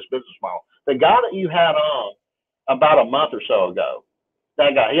do this business model. The guy that you had on about a month or so ago,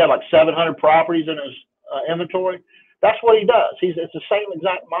 that guy, he had like 700 properties in his inventory. That's what he does. It's the same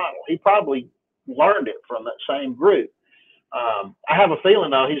exact model. He probably learned it from that same group. I have a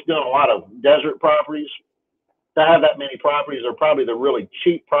feeling, though, he's doing a lot of desert properties. To have that many properties are probably the really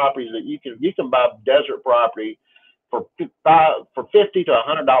cheap properties that you can buy desert property for $50 to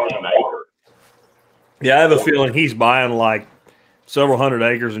 $100 an acre. Yeah, I have a feeling he's buying like several hundred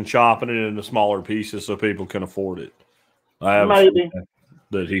acres and chopping it into smaller pieces so people can afford it. Maybe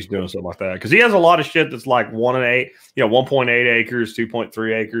that he's doing something like that because he has a lot of shit that's like 1.8 acres,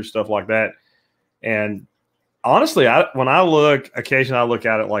 2.3 acres, stuff like that. And honestly, when I look, occasionally I look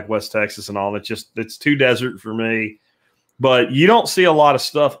at it like West Texas and all. It's too desert for me. But you don't see a lot of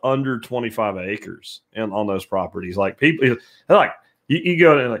stuff under 25 acres on those properties. Like people, they're like you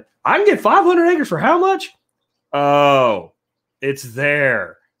go and like, I can get 500 acres for how much? Oh, it's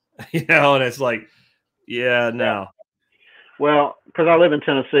there, and it's like, yeah, no. Well, because I live in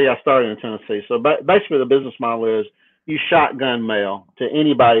Tennessee, I started in Tennessee. So basically, the business model is you shotgun mail to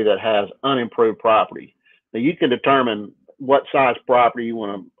anybody that has unimproved property. Now you can determine what size property you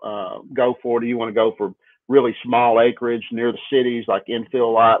want to go for. Do you want to go for really small acreage near the cities, like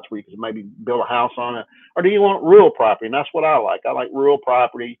infill lots where you can maybe build a house on it? Or do you want rural property? And that's what I like. I like rural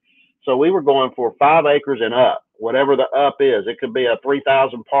property. So we were going for 5 acres and up, whatever the up is. It could be a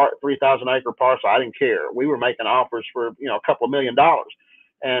 3,000 acre parcel. I didn't care. We were making offers for, a couple of $1 million.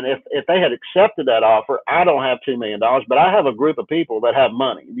 And if they had accepted that offer, I don't have $2 million, but I have a group of people that have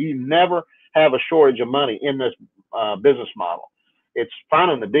money. You never have a shortage of money in this business model. It's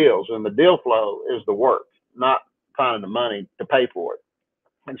finding the deals, and the deal flow is the work, not finding the money to pay for it.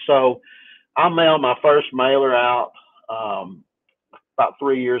 And so I mailed my first mailer out about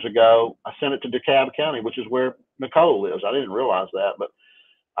 3 years ago. I sent it to DeKalb County, which is where Nicole lives. I didn't realize that, but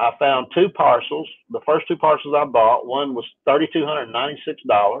I found 2 parcels. The first 2 parcels I bought, one was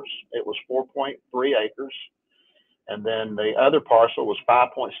 $3,296. It was 4.3 acres. And then the other parcel was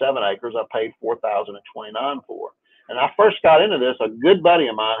 5.7 acres. I paid $4,029 for. And I first got into this, a good buddy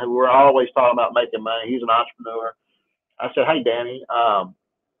of mine who we're always talking about making money. He's an entrepreneur. I said, hey, Danny,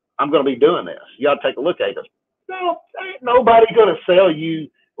 I'm going to be doing this. You got to take a look at it. He goes, no, ain't nobody going to sell you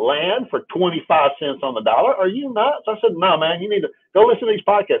land for 25 cents on the dollar. Are you nuts? I said, no, man, you need to go listen to these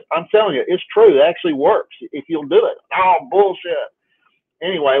podcasts. I'm telling you, it's true. It actually works if you'll do it. Oh, bullshit.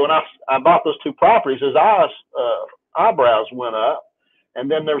 Anyway, when I bought those 2 properties, his eyebrows went up. And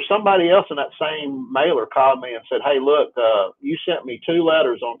then there was somebody else in that same mailer called me and said, hey, look, you sent me 2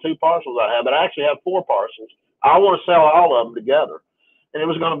 letters on 2 parcels I have, but I actually have 4 parcels. I want to sell all of them together. And it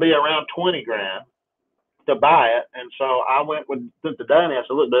was going to be around 20 grand to buy it. And so I went to Danny. I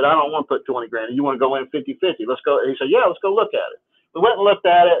said, look, dude, I don't want to put 20 grand. You want to go in 50-50? Let's go. He said, yeah, let's go look at it. We went and looked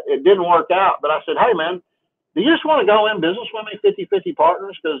at it. It didn't work out. But I said, hey, man, do you just want to go in business with me, 50-50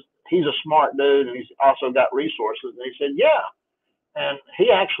 partners? Because he's a smart dude and he's also got resources. And he said, yeah. And he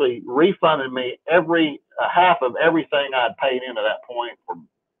actually refunded me every half of everything I'd paid into that point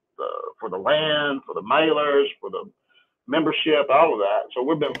for the land, for the mailers, for the membership, all of that. So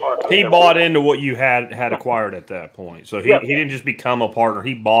we've been partners. He bought into what you had acquired at that point. So he didn't just become a partner.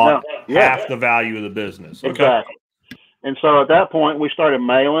 He bought half the value of the business. Okay. Exactly. And so at that point, we started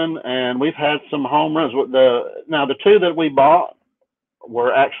mailing, and we've had some home runs. Now, the 2 that we bought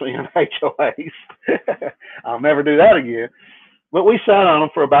were actually in HOAs. I'll never do that again. But we sat on them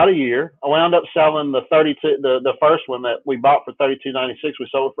for about a year. I wound up selling the first one that we bought for $3,296. We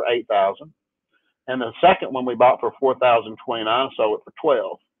sold it for $8,000, and the second one we bought for $4,029. Sold it for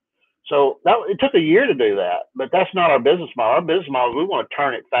 $12,000. So it took a year to do that. But that's not our business model. Our business model is we want to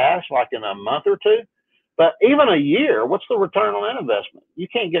turn it fast, like in a month or 2. But even a year, what's the return on that investment? You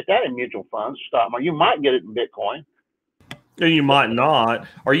can't get that in mutual funds, stock market. You might get it in Bitcoin. And you might not.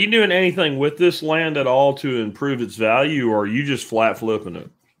 Are you doing anything with this land at all to improve its value, or are you just flat flipping it?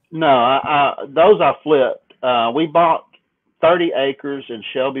 No, those I flipped. We bought 30 acres in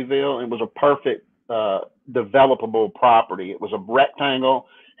Shelbyville. It was a perfect developable property. It was a rectangle,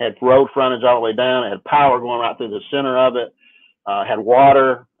 had road frontage all the way down. It had power going right through the center of it. Had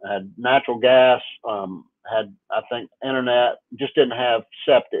water, had natural gas, had, I think, internet. Just didn't have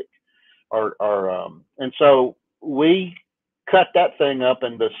septic, and so we cut that thing up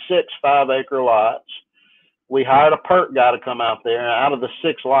into 6 5-acre lots. We hired a perk guy to come out there. And out of the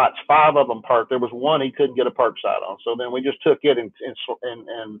 6 lots, 5 of them perked. There was one he couldn't get a perk site on. So then we just took it and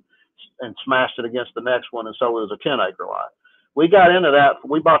smashed it against the next one. And so it was a 10-acre lot. We got into that.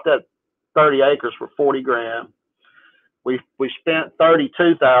 We bought that 30 acres for 40 grand. We spent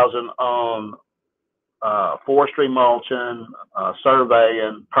 32,000 on forestry mulching,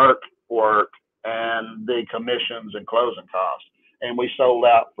 surveying, perk work, and the commissions and closing costs. And we sold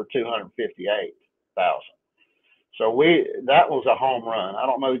out for 258,000. So that was a home run. I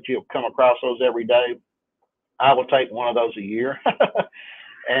don't know that you'll come across those every day. I will take one of those a year.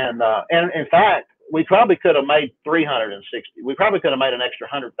 and in fact, we probably could have made 360. We probably could have made an extra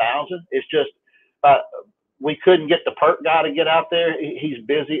 100,000. It's just we couldn't get the perk guy to get out there. He's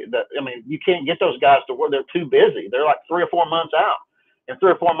busy. I mean, you can't get those guys to work. They're too busy. They're like 3 or 4 months out. And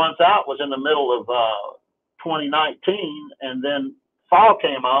 3 or 4 months out was in the middle of 2019, and then fall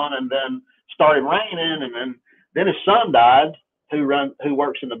came on, and then started raining, and then his son died, who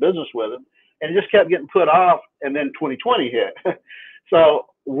works in the business with him, and it just kept getting put off. And then 2020 hit. So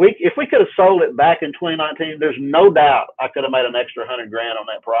if we could have sold it back in 2019, there's no doubt I could have made an extra 100 grand on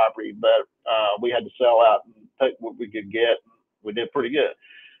that property. But we had to sell out and take what we could get. We did pretty good.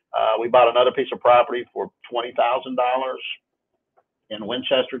 We bought another piece of property for $20,000 in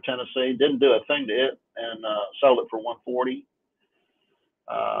Winchester, Tennessee. Didn't do a thing to it, and sold it for $140,000.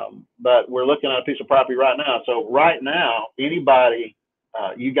 But we're looking at a piece of property right now. So right now, anybody,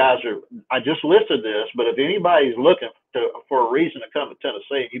 you guys I just listed this, but if anybody's looking for a reason to come to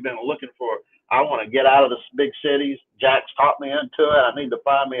Tennessee, you've been looking for, I want to get out of the big cities, Jack's talked me into it. I need to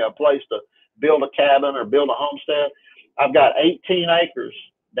find me a place to build a cabin or build a homestead. I've got 18 acres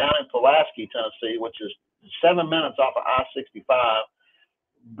down in Pulaski, Tennessee, which is 7 minutes off of I-65.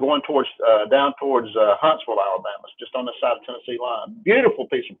 Going down towards Huntsville, Alabama. It's just on the side of Tennessee line. Beautiful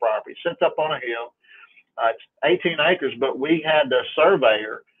piece of property, sits up on a hill. It's 18 acres, but we had the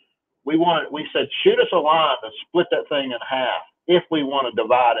surveyor. We said, shoot us a line to split that thing in half if we want to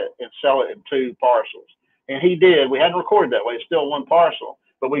divide it and sell it in 2 parcels. And he did. We hadn't recorded that way. It's still 1 parcel,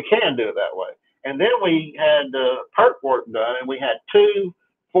 but we can do it that way. And then we had perk work done, and we had 2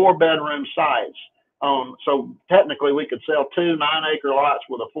 4-bedroom sites. So technically we could sell 2 9-acre lots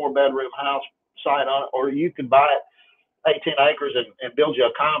with a 4-bedroom house site on it, or you could buy it 18 acres and build you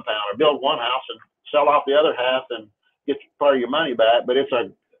a compound, or build 1 house and sell off the other half and get part of your money back. But it's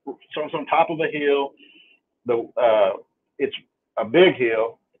on top of a hill. It's a big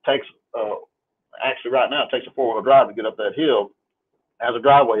hill. It takes actually right now it takes a 4-wheel drive to get up that hill. It has a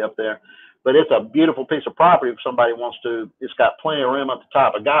driveway up there. But it's a beautiful piece of property if somebody wants to. It's got plenty of room at the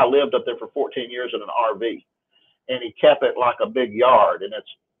top. A guy lived up there for 14 years in an RV, and he kept it like a big yard. And it's,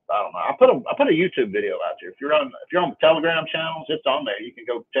 I don't know. I put a YouTube video out there. If you're on the Telegram channels, it's on there. You can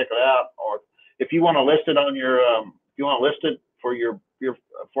go check it out. Or if you want to list it on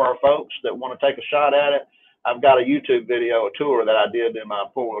for our folks that want to take a shot at it, I've got a YouTube video, a tour that I did in my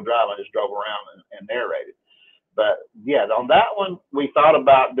 4-wheel drive. I just drove around and narrated. But yeah, on that one, we thought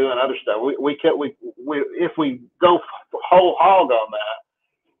about doing other stuff. If we go whole hog on that,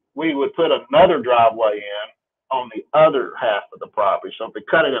 we would put another driveway in on the other half of the property. So if we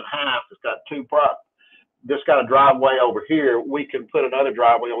cut it in half, it's got 2 just got a driveway over here. We can put another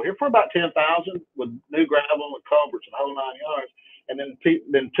driveway over here for about 10,000 with new gravel and culverts and whole 9 yards. And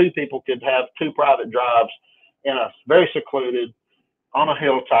then 2 people could have 2 private drives in a very secluded, on a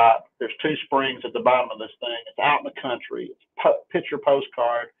hilltop. There's 2 springs at the bottom of this thing. It's out in the country. It's picture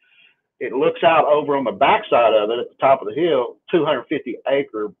postcard. It looks out over on the backside of it at the top of the hill,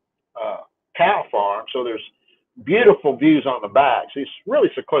 250-acre cow farm. So there's beautiful views on the back. So it's really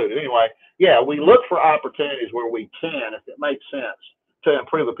secluded. Anyway, yeah, we look for opportunities where we can, if it makes sense, to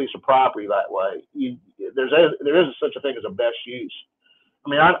improve a piece of property that way. There isn't such a thing as a best use. I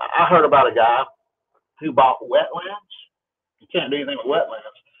mean, I heard about a guy who bought wetlands. You can't do anything with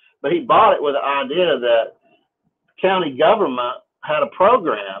wetlands, but he bought it with the idea that county government had a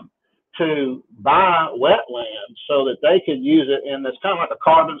program to buy wetlands so that they could use it in this kind of like a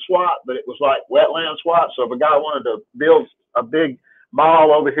carbon swap, but it was like wetland swap. So if a guy wanted to build a big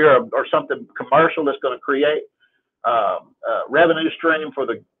mall over here or something commercial that's going to create revenue stream for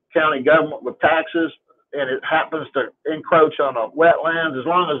the county government with taxes, and it happens to encroach on a wetlands, as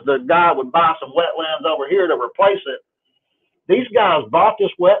long as the guy would buy some wetlands over here to replace it. These guys bought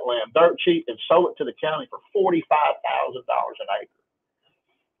this wetland dirt cheap and sold it to the county for $45,000 an acre.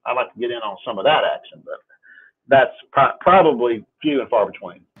 I'd like to get in on some of that action, but that's probably few and far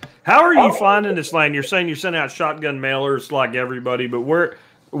between. How are you finding this land? You're saying you're sending out shotgun mailers like everybody, but where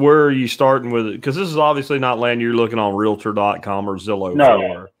are you starting with it? Because this is obviously not land you're looking on Realtor.com or Zillow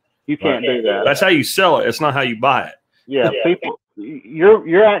for. You can't do that. That's how you sell it. It's not how you buy it. Yeah, people,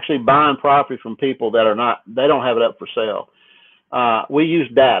 you're actually buying property from people that they don't have it up for sale. We use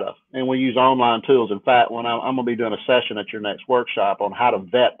data and we use online tools. In fact, when I'm going to be doing a session at your next workshop on how to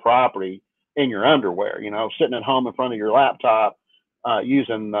vet property in your underwear, sitting at home in front of your laptop,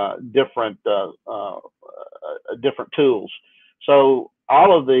 using different tools. So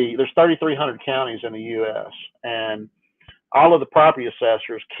there's 3,300 counties in the U.S. and all of the property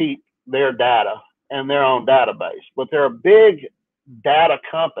assessors keep their data in their own database, but there are big data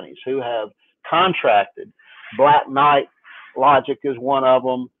companies who have contracted. Black Knight Logic is one of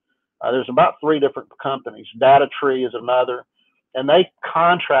them. There's about 3 different companies. Data Tree is another, and they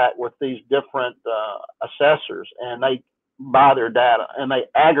contract with these different assessors, and they buy their data and they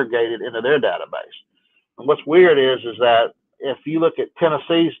aggregate it into their database. And what's weird is that if you look at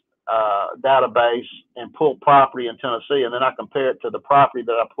Tennessee's database and pull property in Tennessee, and then I compare it to the property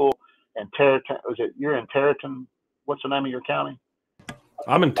that I pull in Tarrant. You're in Tarrant? What's the name of your county?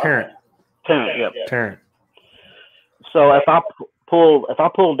 I'm in Tarrant. Tarrant, yep. Tarrant. So if I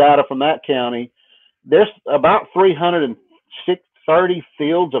pull data from that county, there's about 330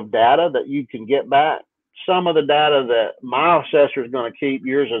 fields of data that you can get back. Some of the data that my assessor is going to keep,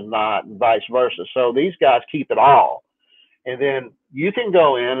 yours is not, and vice versa. So these guys keep it all. And then you can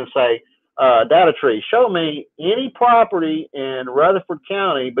go in and say, Data Tree, show me any property in Rutherford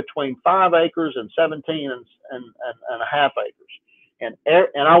County between 5 acres and 17 and a half acres. And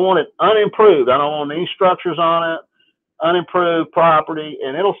I want it unimproved. I don't want any structures on it, unimproved property.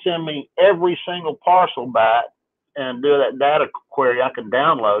 And it'll send me every single parcel back and do that data query. I can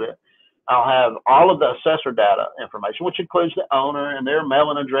download it. I'll have all of the assessor data information, which includes the owner and their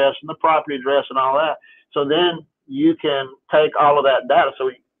mailing address and the property address and all that. So then you can take all of that data. So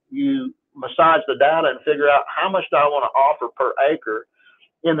you massage the data and figure out how much do I want to offer per acre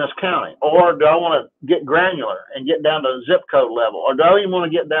in this county, or do I want to get granular and get down to zip code level, or do I even want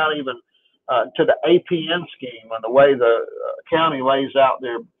to get down even to the APN scheme and the way the county lays out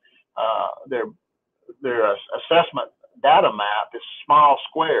their assessment data map is small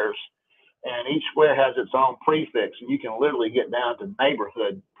squares, and each square has its own prefix, and you can literally get down to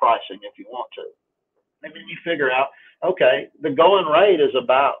neighborhood pricing if you want to. And then you figure out, okay, the going rate is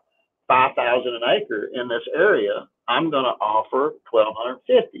about $5,000 an acre in this area. I'm going to offer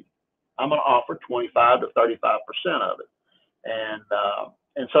 $1,250. I'm going to offer 25 to 35% of it.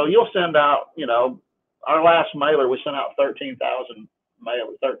 And so you'll send out, our last mailer, we sent out 13,000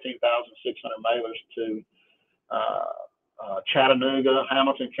 mailers, 13,600 mailers to Chattanooga,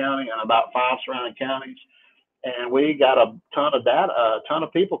 Hamilton County, and about 5 surrounding counties. And we got a ton of data, a ton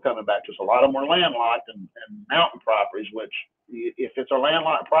of people coming back to us. A lot of them were landlocked and mountain properties, which if it's a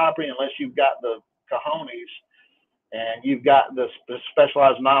landlocked property, unless you've got the cojones and you've got the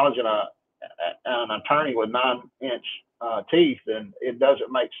specialized knowledge and an attorney with 9-inch teeth, then it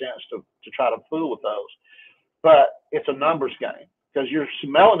doesn't make sense to try to fool with those. But it's a numbers game, because you're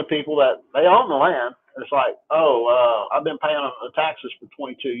smelling the people that they own the land. It's like, I've been paying the taxes for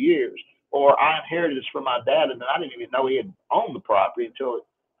 22 years. Or I inherited this from my dad, and I didn't even know he had owned the property until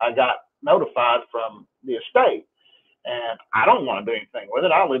I got notified from the estate. And I don't want to do anything with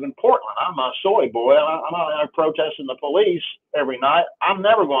it. I live in Portland. I'm a soy boy. I'm out there protesting the police every night. I'm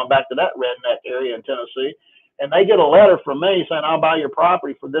never going back to that redneck area in Tennessee. And they get a letter from me saying, I'll buy your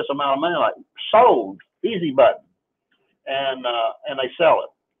property for this amount of money. Like, sold, easy button. And they sell it.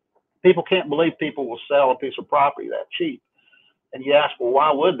 People can't believe people will sell a piece of property that cheap. And you ask, well,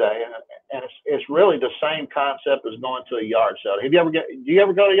 why would they? And it's really the same concept as going to a yard sale. Do you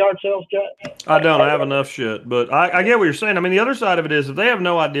ever go to yard sales, Jack? I don't. I have enough shit. But I get what you're saying. I mean, the other side of it is if they have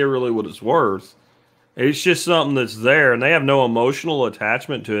no idea really what it's worth, it's just something that's there, and they have no emotional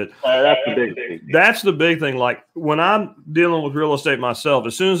attachment to it. That's the big thing. That's the big thing. Like, when I'm dealing with real estate myself,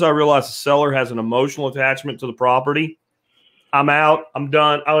 as soon as I realize the seller has an emotional attachment to the property, I'm out. I'm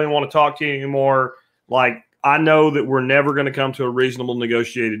done. I don't even want to talk to you anymore. Like, I know that we're never going to come to a reasonable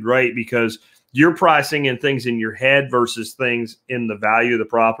negotiated rate because you're pricing in things in your head versus things in the value of the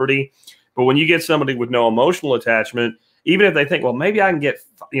property. But when you get somebody with no emotional attachment, even if they think, well, maybe I can get,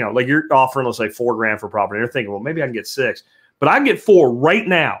 like you're offering, let's say $4 grand for property. They're thinking, well, maybe I can get 6, but I can get 4 right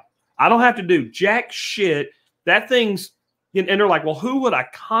now. I don't have to do jack shit. That thing's, and they're like, well, who would I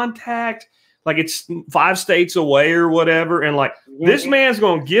contact? Like it's 5 states away or whatever. And like, this man's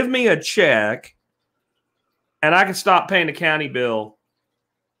going to give me a check and I can stop paying the county bill.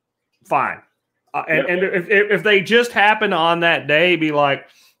 Fine. And if they just happen on that day, be like,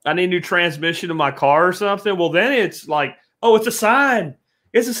 I need a new transmission in my car or something. Well, then it's like, oh, it's a sign.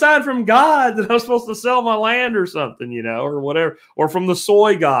 It's a sign from God that I'm supposed to sell my land or something, or whatever, or from the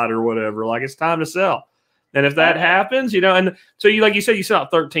soy god or whatever. Like it's time to sell. And if that happens, and so you, like you said, you sell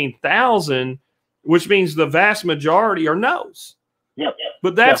out 13,000, which means the vast majority are no's. Yep.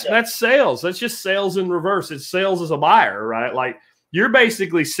 But that's sales. That's just sales in reverse. It's sales as a buyer, right? Like you're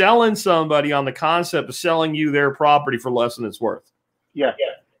basically selling somebody on the concept of selling you their property for less than it's worth. Yeah.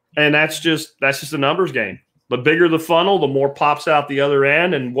 And that's just a numbers game. The bigger the funnel, the more pops out the other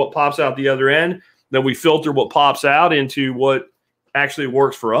end, and what pops out the other end, then we filter what pops out into what actually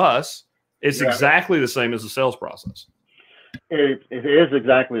works for us. It's exactly the same as the sales process. It is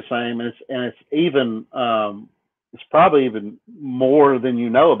exactly the same, and it's even it's probably even more than you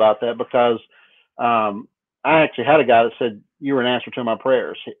know about that, because I actually had a guy that said you were an answer to my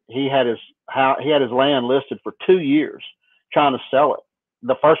prayers. He had his land listed for 2 years trying to sell it.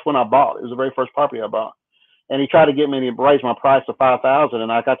 The first one I bought, it was the very first property I bought, and he tried to get me to raise my price to $5,000,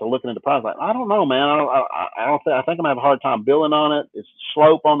 and I got to looking at the price like, I don't know, man. I think I'm gonna have a hard time billing on it. It's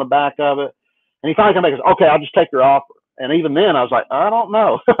slope on the back of it, and he finally came back and said, okay, I'll just take your offer. And even then, I was like, I don't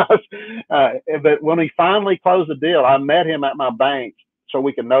know. But when we finally closed the deal, I met him at my bank so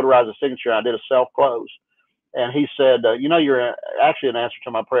we could notarize the signature. I did a self-close. And he said, you're actually an answer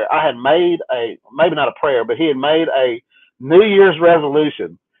to my prayer. I had made maybe not a prayer, but he had made a New Year's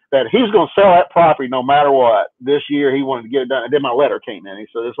resolution that he was going to sell that property no matter what. This year, he wanted to get it done. And then my letter came in. He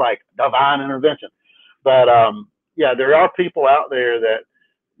said, it's like divine intervention. But, there are people out there that,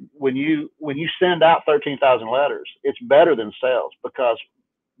 when you send out 13,000 letters, it's better than sales, because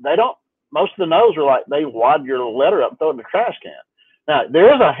most of the no's are like, they wad your letter up and throw it in the trash can. Now,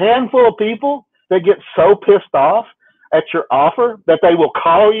 there is a handful of people that get so pissed off at your offer that they will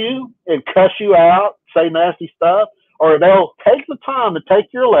call you and cuss you out, say nasty stuff, or they'll take the time to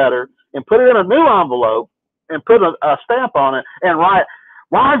take your letter and put it in a new envelope and put a stamp on it and write,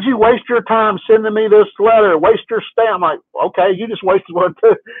 why did you waste your time sending me this letter? Waste your stamp. I'm like, okay, you just wasted one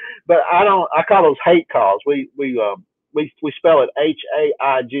too. But I call those hate calls. We spell it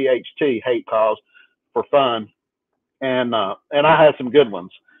HAIGHT, hate calls, for fun. And I had some good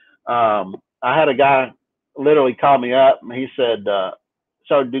ones. I had a guy literally call me up and he said,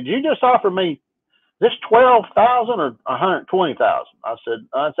 so did you just offer me this 12,000 or 120,000? I said,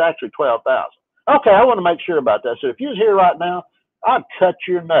 it's actually 12,000. Okay, I want to make sure about that. So if you was here right now, I'd cut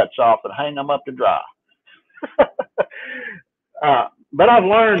your nuts off and hang them up to dry. But I've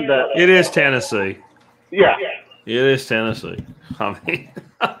learned that it is Tennessee. Yeah, it is Tennessee. I mean,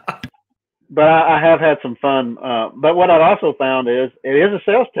 but I have had some fun. But what I've also found is it is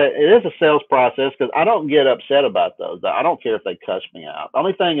a sales process, because I don't get upset about those. I don't care if they cuss me out. The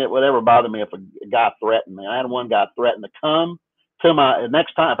only thing that would ever bother me if a guy threatened me. I had one guy threaten to come to my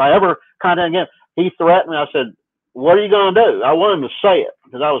next time if I ever contact him. He threatened me. I said, what are you going to do? I wanted him to say it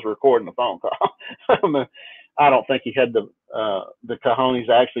because I was recording the phone call. I don't think he had the cojones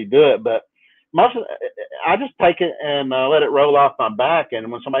to actually do it, but I just take it and let it roll off my back.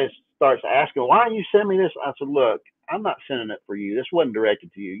 And when somebody starts asking, why don't you send me this? I said, look, I'm not sending it for you. This wasn't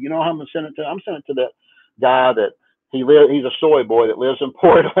directed to you. You know who I'm going to send it to? I'm sending it to that guy that he's a soy boy that lives in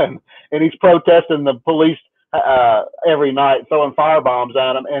Portland, and he's protesting the police every night, throwing firebombs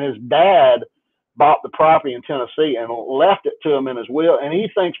at him. And his dad bought the property in Tennessee and left it to him in his will, and he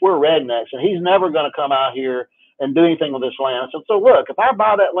thinks we're rednecks, and he's never going to come out here and do anything with this land. I said, so look, if I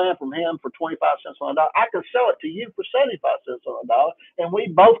buy that land from him for 25 cents on the dollar, I can sell it to you for 75 cents on the dollar, and we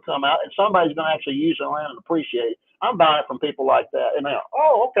both come out, and somebody's going to actually use the land and appreciate it. I'm buying it from people like that, and they're,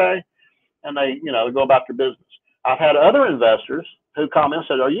 oh, okay, and they go about their business. I've had other investors who come in and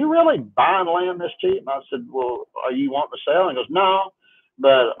said, are you really buying land this cheap? And I said, well, are you wanting to sell? And he goes, no.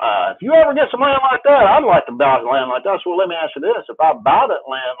 But if you ever get some land like that, I'd like to buy land like that. So let me ask you this. If I buy that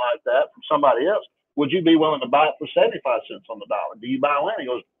land like that from somebody else, would you be willing to buy it for 75 cents on the dollar? Do you buy land? He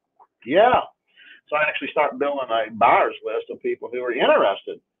goes, yeah. So I actually start building a buyer's list of people who are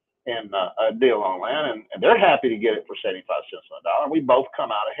interested in a deal on land, and they're happy to get it for 75 cents on the dollar. And we both come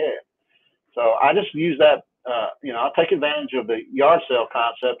out ahead. So I just use that, I take advantage of the yard sale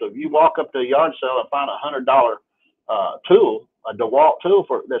concept of you walk up to a yard sale and find a $100 tool, a DeWalt tool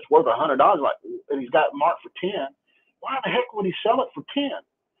that's worth $100, like, and he's got marked for 10. why the heck would he sell it for 10?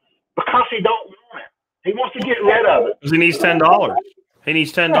 Because he don't want it. He wants to get rid of it. Because he needs $10. He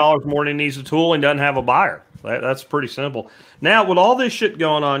needs $10 more than he needs a tool and doesn't have a buyer. That's pretty simple. Now, with all this shit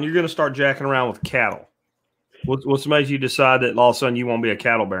going on, you're going to start jacking around with cattle. What's made you decide that all of a sudden you won't be a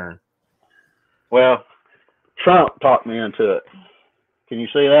cattle baron? Well, Trump talked me into it. Can you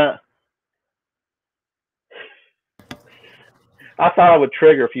see that? I thought I would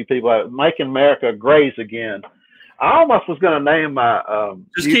trigger a few people. Making America graze again. I almost was going to name my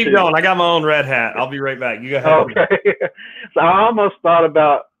just YouTube. Keep going. I got my own red hat. I'll be right back. You go ahead. Okay. So I almost thought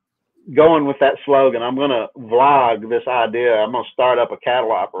about going with that slogan. I'm going to vlog this idea. I'm going to start up a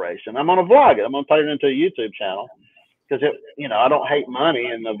cattle operation. I'm going to vlog it. I'm going to put it into a YouTube channel because I don't hate money,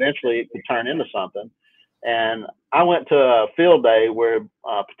 and eventually it could turn into something. And I went to a field day where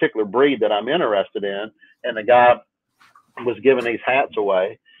a particular breed that I'm interested in, and the guy was giving these hats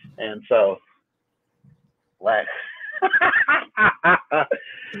away, and so like.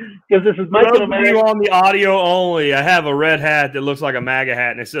 Because this is making you on the audio only. I have a red hat that looks like a MAGA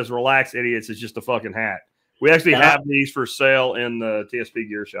hat, and it says "Relax, idiots." It's just a fucking hat. We actually have these for sale in the TSP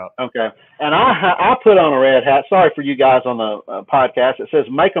Gear Shop. Okay, and I put on a red hat. Sorry for you guys on the podcast. It says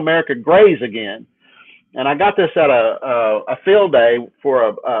 "Make America Graze Again," and I got this at a field day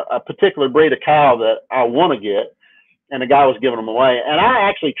for a particular breed of cow that I want to get. And the guy was giving them away. And I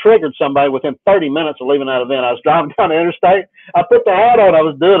actually triggered somebody within 30 minutes of leaving that event. I was driving down the interstate. I put the hat on. I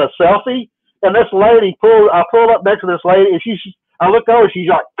was doing a selfie. And this lady I pulled up next to this lady. And I look over. She's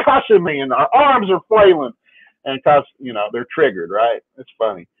like cussing me. And her arms are flailing. And because, they're triggered, right? It's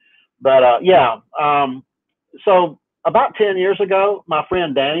funny. But, so about 10 years ago, my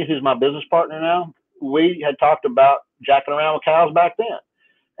friend Danny, who's my business partner now, we had talked about jacking around with cows back then.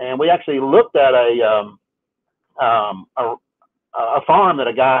 And we actually looked at a farm that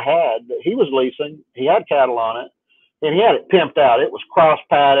a guy had that he was leasing. He had cattle on it, and he had it pimped out. It was cross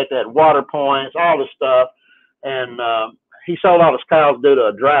paddocked, it had water points, all this stuff. And he sold all his cows due to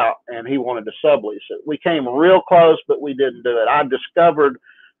a drought, and he wanted to sublease it. We came real close, but we didn't do it.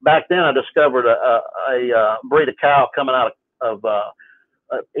 Back then I discovered a breed of cow coming out of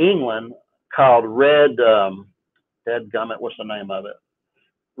England called Red what's the name of it?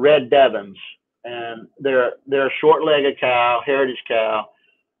 Red Devons. And they're a short-legged cow, heritage cow,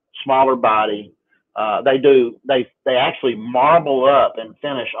 smaller body. They actually marble up and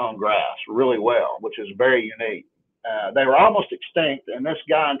finish on grass really well, which is very unique. They were almost extinct, and this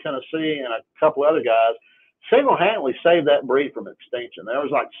guy in Tennessee and a couple other guys single-handedly saved that breed from extinction. There was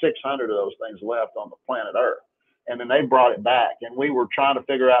like 600 of those things left on the planet Earth, and then they brought it back. And we were trying to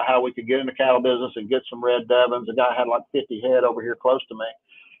figure out how we could get in the cattle business and get some Red Devons. The guy had like 50 head over here close to me.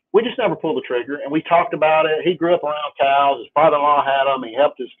 We just never pulled the trigger, and we talked about it. He grew up around cows. His father-in-law had them. He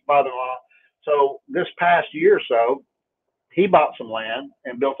helped his father-in-law. So this past year or so, he bought some land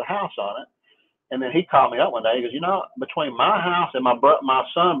and built a house on it. And then he called me up one day. He goes, between my house and my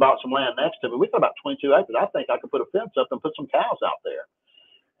son bought some land next to me. We got about 22 acres. I think I could put a fence up and put some cows out there.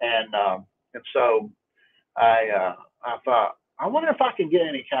 And so I thought, I wonder if I can get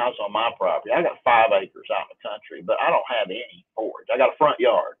any cows on my property. I got 5 acres out in the country, but I don't have any forage. I got a front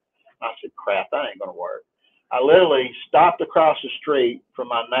yard. I said, crap, that ain't going to work. I literally stopped across the street from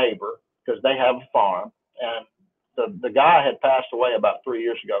my neighbor because they have a farm. And the guy had passed away about 3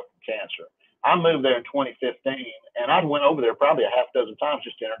 years ago from cancer. I moved there in 2015, and I went over there probably a half dozen times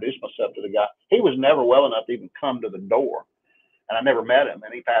just to introduce myself to the guy. He was never well enough to even come to the door. And I never met him,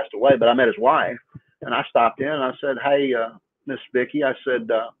 and he passed away, but I met his wife. And I stopped in, and I said, hey, Miss Vicky, I said,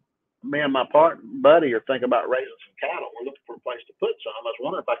 me and my buddy are thinking about raising some cattle. We're looking for a place to put some. I was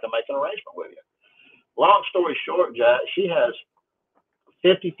wondering if I could make an arrangement with you. Long story short, Jack, she has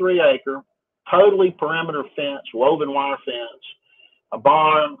 53-acre, totally perimeter fence, woven wire fence, a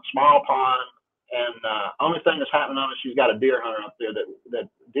barn, small pond, and only thing that's happening on it, she's got a deer hunter up there that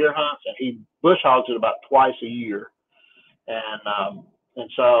deer hunts, and he bush hogs it about twice a year. And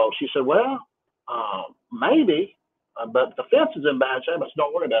so she said, well, maybe. But the fence is in bad shape. I said,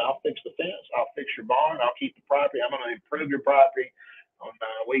 don't worry about it. I'll fix the fence. I'll fix your barn. I'll keep the property. I'm going to improve your property.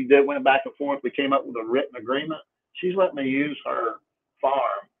 Went back and forth. We came up with a written agreement. She's let me use her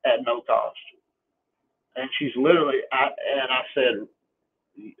farm at no cost. And she's literally, I said,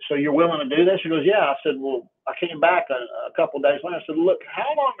 so you're willing to do this? She goes, yeah. I said, well, I came back a couple of days later. I said, look, how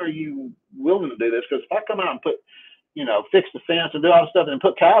long are you willing to do this? Because if I come out and put, fix the fence and do all the stuff and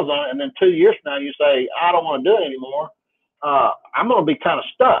put cows on it, and then 2 years from now you say, I don't want to do it anymore, I'm going to be kind of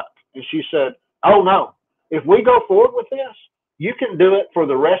stuck. And she said, oh, no. If we go forward with this, you can do it for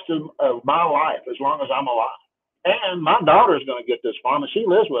the rest of my life as long as I'm alive. And my daughter's going to get this farm, and she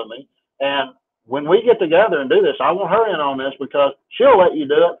lives with me. And when we get together and do this, I want her in on this because she'll let you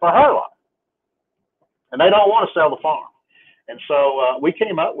do it for her life. And they don't want to sell the farm. And so we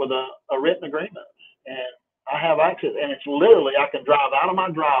came up with a written agreement. And I have access, and it's literally, I can drive out of my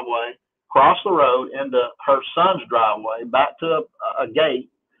driveway, cross the road into her son's driveway, back to a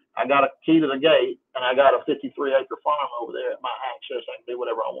gate. I got a key to the gate, and I got a 53-acre farm over there at my access. I can do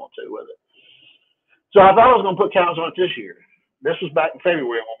whatever I want to with it. So I thought I was going to put cows on it this year. This was back in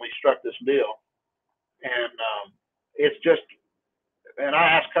February when we struck this deal. And it's just, and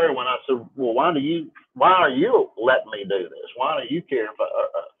I asked her when I said, well, why are you letting me do this? Why do you care?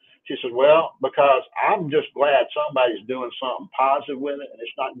 She said, well, because I'm just glad somebody's doing something positive with it, and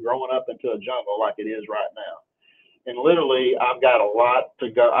it's not growing up into a jungle like it is right now. And literally, I've got a lot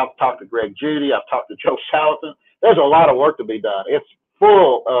to go. I've talked to Greg Judy. I've talked to Joe Salatin. There's a lot of work to be done. It's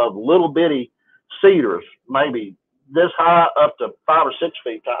full of little bitty cedars, maybe this high up to 5 or 6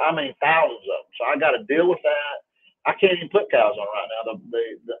 feet. I mean, thousands of them. So I got to deal with that. I can't even put cows on right now.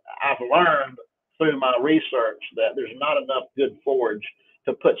 I've learned through my research that there's not enough good forage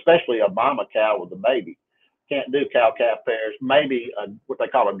to put, especially a mama cow with a baby. Can't do cow-calf pairs. Maybe what they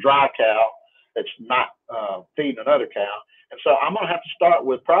call a dry cow that's not feeding another cow. And so I'm going to have to start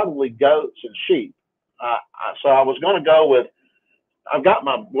with probably goats and sheep. So I was going to go with, I've got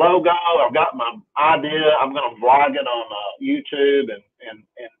my logo, I've got my idea. I'm going to vlog it on YouTube and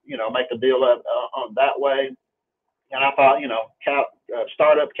you know, make a deal on that way. And I thought, you know,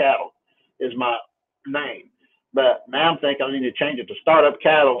 Startup Cattle is my name. But now I'm thinking I need to change it to Startup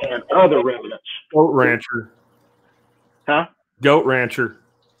Cattle and Other Remnants. Goat Rancher. Huh? Goat Rancher.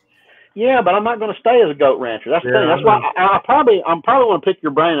 Yeah, but I'm not going to stay as a goat rancher. That's the thing. That's why I'm probably going to pick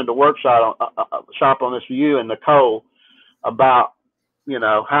your brain at the workshop on this for you and Nicole about, you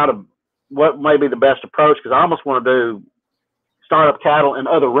know, what may be the best approach, because I almost want to do Startup Cattle and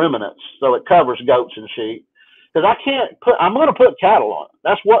Other Remnants, so it covers goats and sheep. Because I'm going to put cattle on it.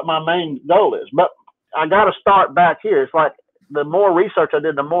 That's what my main goal is. But I got to start back here. It's like the more research I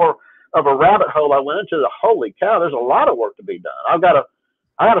did, the more of a rabbit hole I went into. Holy cow, there's a lot of work to be done. I got to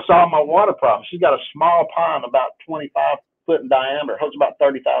solve my water problem. She's got a small pond about 25 foot in diameter, holds about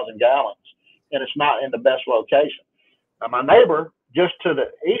 30,000 gallons, and it's not in the best location. Now, my neighbor just to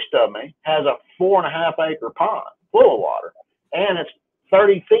the east of me has a 4.5 acre pond full of water, and it's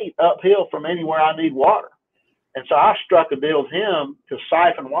 30 feet uphill from anywhere I need water. And so I struck a deal with him to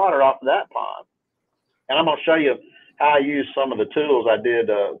siphon water off of that pond. And I'm going to show you how I used some of the tools I did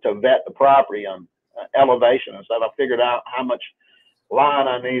to vet the property on elevation and stuff. I figured out how much line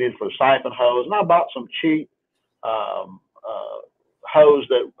I needed for the siphon hose, and I bought some cheap hose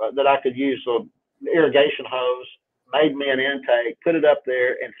that I could use, so irrigation hose, made me an intake, put it up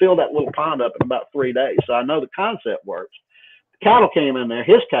there, and filled that little pond up in about 3 days. So I know the concept works. The cattle came in there,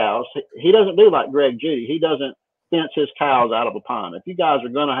 his cows. He doesn't do like Greg Judy. He doesn't fence his cows out of a pond. If you guys are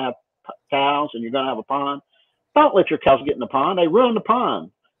going to have cows and you're going to have a pond, don't let your cows get in the pond. They ruin the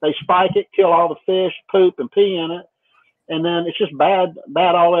pond. They spike it, kill all the fish, poop, and pee in it. And then it's just bad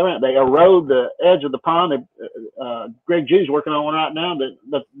all the way around. They erode the edge of the pond. Greg G's working on one right now.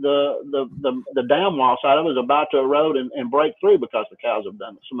 The dam wall side of it is about to erode and break through because the cows have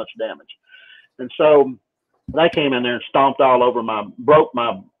done so much damage. And so they came in there and stomped all over broke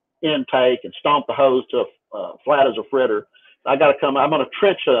my intake and stomped the hose to flat as a fritter. I'm going to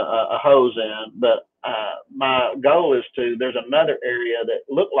trench a hose in, but my goal is there's another area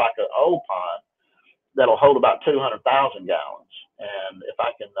that looked like an old pond that'll hold about 200,000 gallons. And if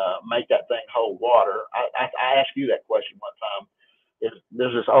I can make that thing hold water, I asked you that question one time.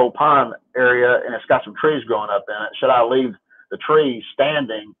 There's this old pond area and it's got some trees growing up in it. Should I leave the trees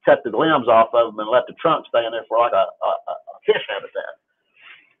standing, cut the limbs off of them, and let the trunk stay in there for like a fish habitat?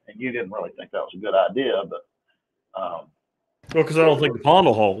 And you didn't really think that was a good idea, but well, because I don't think the pond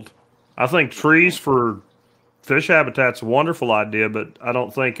will hold. I think trees for fish habitat's a wonderful idea, but I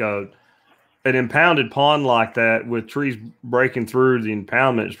don't think an impounded pond like that with trees breaking through the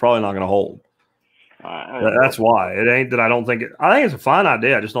impoundment is probably not going to hold. That's why. It ain't that I don't think it. I think it's a fine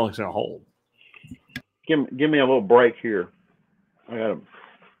idea. I just don't think it's going to hold. Give me a little break here. I got to.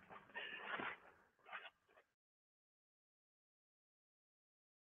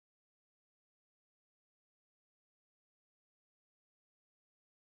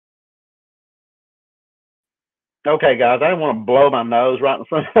 Okay, guys, I didn't want to blow my nose right in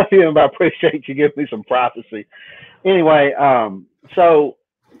front of you, but I appreciate you giving me some privacy. Anyway, so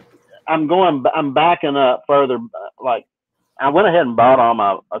I'm backing up further. Like, I went ahead and bought all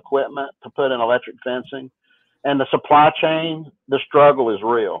my equipment to put in electric fencing, and the supply chain, the struggle is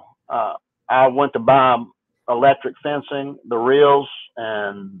real. I went to buy electric fencing, the reels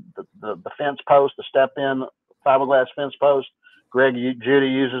and the fence post, the step in fiberglass fence post. Greg Judy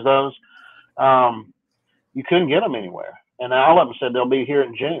uses those. You couldn't get them anywhere. And all of them said they'll be here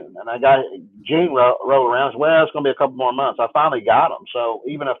in June. And I got June rolled around. Well, it's going to be a couple more months. I finally got them. So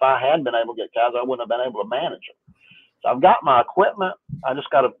even if I had been able to get cows, I wouldn't have been able to manage them. So I've got my equipment. I just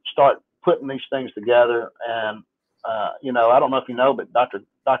got to start putting these things together. And, you know, I don't know if you know, but Dr.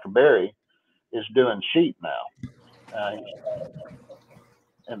 Berry is doing sheep now.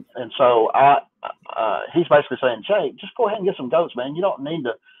 And so he's basically saying, Jake, just go ahead and get some goats, man. You don't need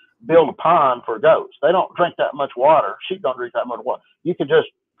to build a pond for goats. They don't drink that much water. Sheep don't drink that much water. You can just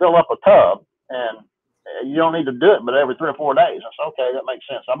fill up a tub, and you don't need to do it, but every 3 or 4 days. I said, okay, that makes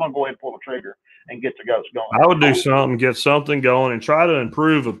sense. I'm going to go ahead and pull the trigger and get the goats going. I would do something, get something going, and try to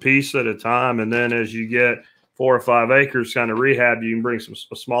improve a piece at a time. And then as you get 4 or 5 acres kind of rehab, you can bring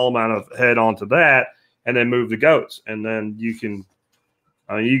a small amount of head onto that and then move the goats. And then you can,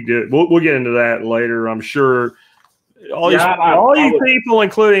 we'll get into that later, I'm sure. All you people,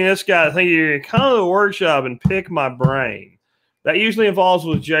 including this guy, I think you're going to come to the workshop and pick my brain. That usually involves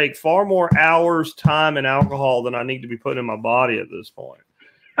with Jake far more hours, time, and alcohol than I need to be putting in my body at this point.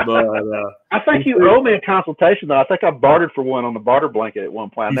 But I think you owe me a consultation, though. I think I bartered for one on the barter blanket at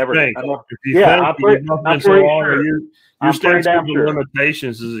one point. I'm pretty sure. Your statute of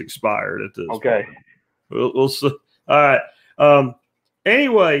limitations is expired at this point. Okay. We'll see. All right.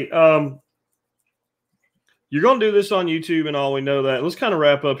 Anyway, you're going to do this on YouTube and all, we know that. Let's kind of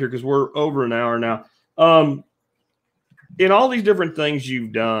wrap up here because we're over an hour now. In all these different things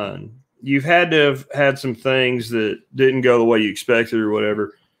you've done, you've had to have had some things that didn't go the way you expected or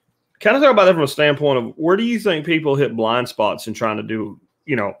whatever. Kind of talk about that from a standpoint of where do you think people hit blind spots in trying to do,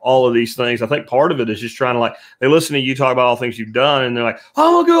 you know, all of these things? I think part of it is just trying to, like, they listen to you talk about all the things you've done and they're like,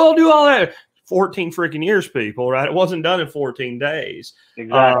 oh, I'll do all that. 14 freaking years, people, right? It wasn't done in 14 days.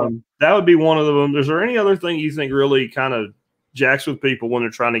 Exactly. That would be one of them. Is there any other thing you think really kind of jacks with people when they're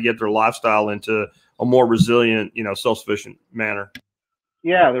trying to get their lifestyle into a more resilient, you know, self-sufficient manner?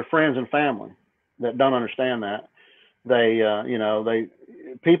 Yeah, their friends and family that don't understand that. They, you know,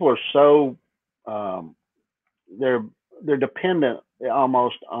 people are so, they're dependent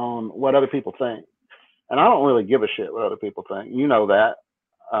almost on what other people think. And I don't really give a shit what other people think. You know that.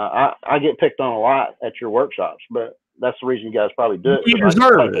 I get picked on a lot at your workshops, but that's the reason you guys probably do it. You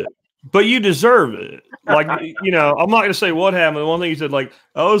deserve it. But you deserve it. Like, you know, I'm not going to say what happened. The one thing you said, like,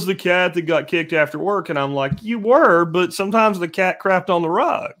 I was the cat that got kicked after work. And I'm like, you were, but sometimes the cat crapped on the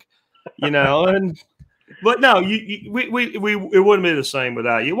rug, you know? But no, it wouldn't be the same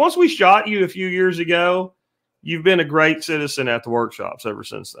without you. Once we shot you a few years ago, you've been a great citizen at the workshops ever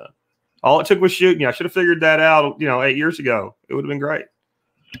since then. All it took was shooting you. I should have figured that out, you know, 8 years ago. It would have been great.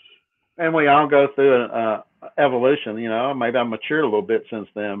 And we all go through an evolution, you know. Maybe I've matured a little bit since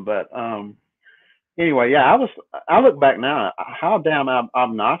then, but anyway, yeah, I look back now, how damn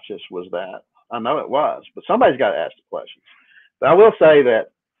obnoxious was that? I know it was, but somebody's got to ask the questions. But I will say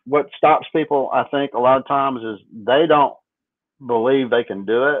that what stops people, I think, a lot of times is they don't believe they can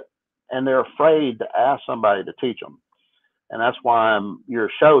do it, and they're afraid to ask somebody to teach them. And that's why your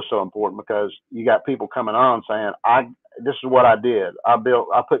show is so important, because you got people coming on saying, this is what I did. I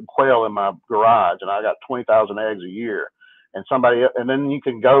put quail in my garage and I got 20,000 eggs a year. And then you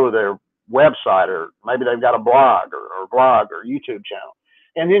can go to their website, or maybe they've got a blog or YouTube channel.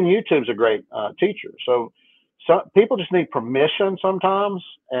 And then YouTube's a great teacher. So people just need permission sometimes.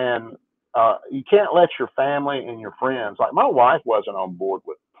 And you can't let your family and your friends, like my wife wasn't on board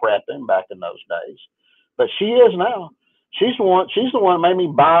with prepping back in those days, but she is now. She's the one that made me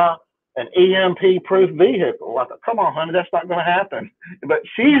buy an EMP-proof vehicle. I thought, come on, honey, that's not going to happen. But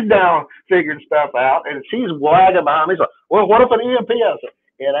she's down figuring stuff out, and she's wagging behind me. She's like, well, what if an EMP? I said,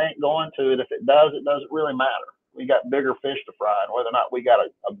 it ain't going to. If it does, it doesn't really matter. We got bigger fish to fry, and whether or not we got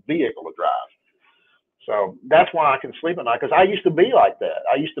a vehicle to drive. So that's why I can sleep at night, because I used to be like that.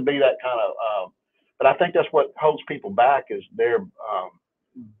 I used to be that kind of, but I think that's what holds people back is they're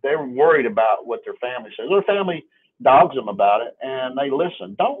worried about what their family says. Their family dogs them about it, and they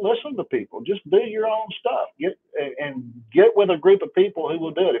listen. Don't listen to people. Just do your own stuff. Get with a group of people who will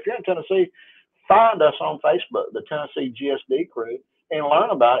do it. If you're in Tennessee, find us on Facebook, the Tennessee GSD Crew, and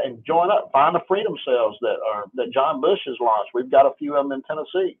learn about it and join up. Find the Freedom Cells that John Bush has launched. We've got a few of them in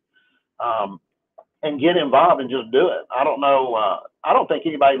Tennessee, and get involved and just do it. I don't know. I don't think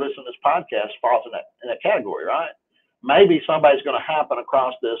anybody listening to this podcast falls in that category, right? Maybe somebody's going to happen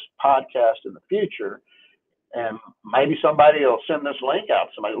across this podcast in the future. And maybe somebody will send this link out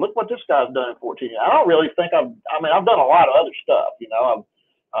to somebody. Look what this guy's done in 14 years. I don't really think I've done a lot of other stuff, you know,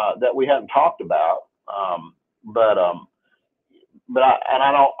 that we haven't talked about. But I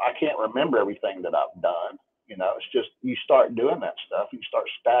can't remember everything that I've done. You know, it's just, you start doing that stuff. You start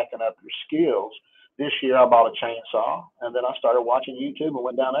stacking up your skills. This year I bought a chainsaw, and then I started watching YouTube and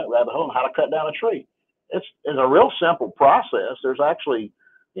went down that rabbit hole on how to cut down a tree. It's a real simple process. There's actually,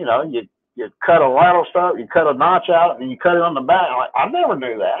 you know, you cut a lattice start, you cut a notch out, and then you cut it on the back. I never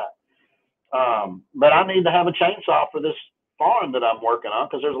knew that. But I need to have a chainsaw for this farm that I'm working on,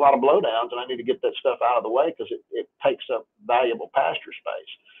 because there's a lot of blowdowns, and I need to get that stuff out of the way because it takes up valuable pasture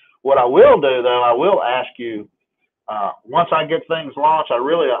space. What I will do, though, I will ask you, once I get things launched, I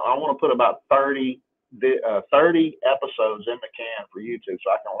want to put about 30 episodes in the can for YouTube,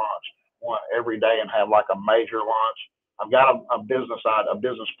 so I can launch one every day and have like a major launch. I've got a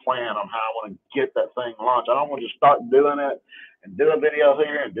business plan on how I want to get that thing launched. I don't want to just start doing it and do a video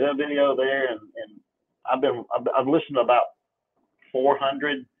here and do a video there. And I've listened to about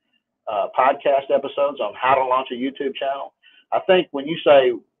 400 podcast episodes on how to launch a YouTube channel. I think when you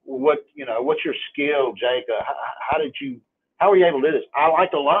say, what's your skill, Jake? How were you able to do this? I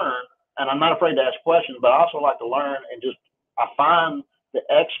like to learn, and I'm not afraid to ask questions, but I also like to learn, and I find the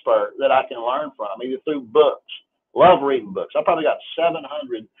expert that I can learn from, either through books. Love reading books. I probably got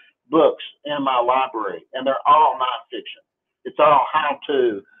 700 books in my library, and they're all nonfiction. It's all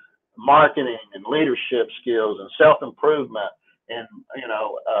how-to, marketing and leadership skills and self-improvement and,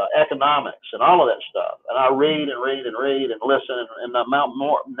 economics and all of that stuff. And I read and read and read and listen. And now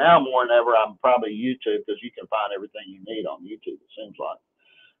more than ever, I'm probably YouTube, because you can find everything you need on YouTube, it seems like.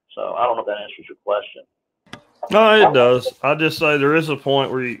 So I don't know if that answers your question. No, it does. I just say there is a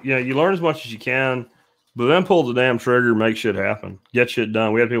point where you learn as much as you can, but then pull the damn trigger, make shit happen, get shit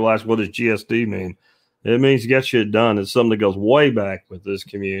done. We had people ask, what does GSD mean? It means get shit done. It's something that goes way back with this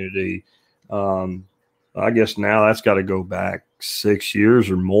community. I guess now that's got to go back 6 years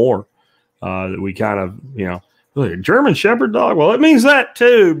or more. That we kind of, German Shepherd dog. Well, it means that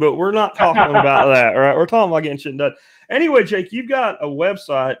too, but we're not talking about that, right? We're talking about getting shit done. Anyway, Jake, you've got a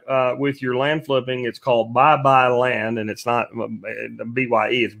website with your land flipping. It's called Bye Bye Land, and it's not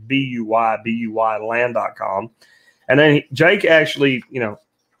BYE, it's BUY land.com. And then Jake actually,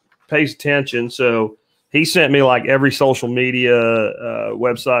 pays attention. So he sent me like every social media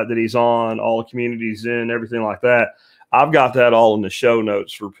website that he's on, all the communities in, everything like that. I've got that all in the show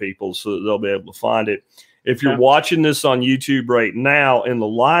notes for people so that they'll be able to find it. If you're watching this on YouTube right now in the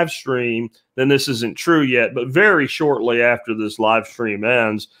live stream, then this isn't true yet. But very shortly after this live stream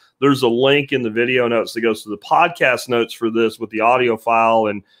ends, there's a link in the video notes that goes to the podcast notes for this with the audio file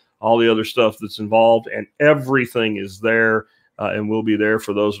and all the other stuff that's involved. And everything is there and will be there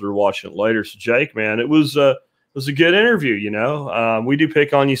for those that are watching it later. So, Jake, man, it was a good interview. We do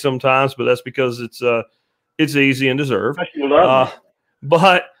pick on you sometimes, but that's because it's easy and deserved.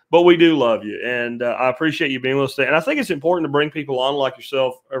 But we do love you, and I appreciate you being with us today. And I think it's important to bring people on like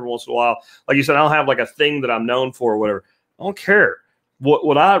yourself every once in a while. Like you said, I don't have like a thing that I'm known for or whatever. I don't care.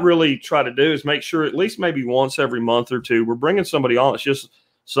 What I really try to do is make sure at least maybe once every month or two, we're bringing somebody on. It's just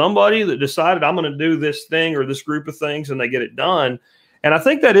somebody that decided I'm going to do this thing or this group of things, and they get it done. And I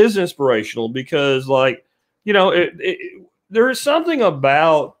think that is inspirational because, there is something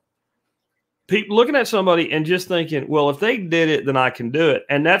about people looking at somebody and just thinking, well, if they did it, then I can do it.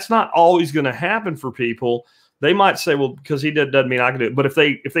 And that's not always going to happen for people. They might say, well, because he did doesn't mean I can do it. But if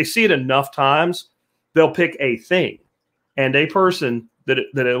they see it enough times, they'll pick a thing and a person that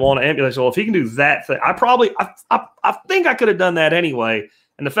they want to emulate. So if he can do that thing, I think I could have done that anyway.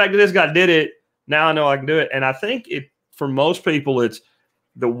 And the fact that this guy did it, now I know I can do it. And I think for most people, it's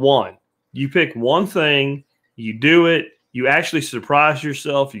the one. You pick one thing, you do it, you actually surprise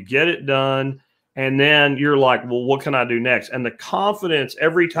yourself, you get it done, and then you're like, well, what can I do next? And the confidence,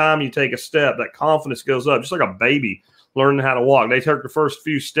 every time you take a step, that confidence goes up, just like a baby learning how to walk. They take the first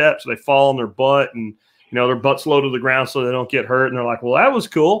few steps, they fall on their butt, and their butt's low to the ground so they don't get hurt. And they're like, well, that was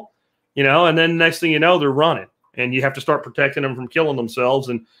cool. And then next thing you know, they're running. And you have to start protecting them from killing themselves.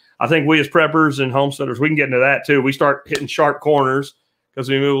 And I think we as preppers and homesteaders, we can get into that too. We start hitting sharp corners because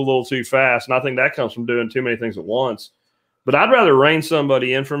we move a little too fast. And I think that comes from doing too many things at once. But I'd rather rein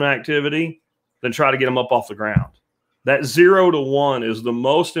somebody in from activity than try to get them up off the ground. That 0 to 1 is the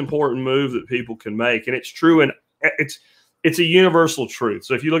most important move that people can make. And it's true. And it's a universal truth.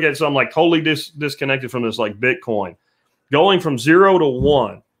 So if you look at something like totally disconnected from this, like Bitcoin, going from 0 to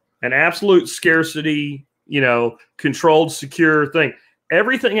 1, an absolute scarcity, controlled, secure thing.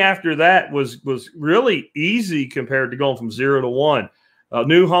 Everything after that was really easy compared to going from 0 to 1. A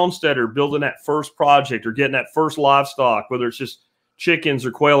new homesteader building that first project or getting that first livestock, whether it's just chickens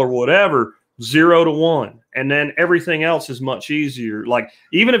or quail or whatever, 0 to 1. And then everything else is much easier. Like,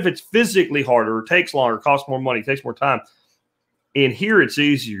 even if it's physically harder, or takes longer, costs more money, takes more time, in here it's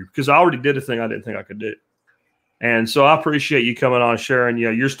easier because I already did a thing I didn't think I could do. And so I appreciate you coming on, sharing,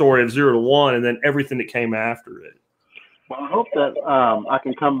 your story of 0 to 1 and then everything that came after it. Well, I hope that I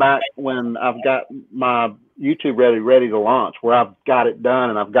can come back when I've got my YouTube ready to launch, where I've got it done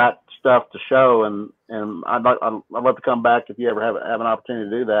and I've got stuff to show. And I'd love to come back if you ever have an opportunity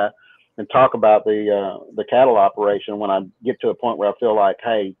to do that and talk about the cattle operation when I get to a point where I feel like,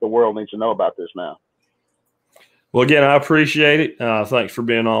 hey, the world needs to know about this now. Well, again, I appreciate it. Thanks for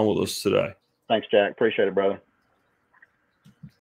being on with us today. Thanks, Jack. Appreciate it, brother.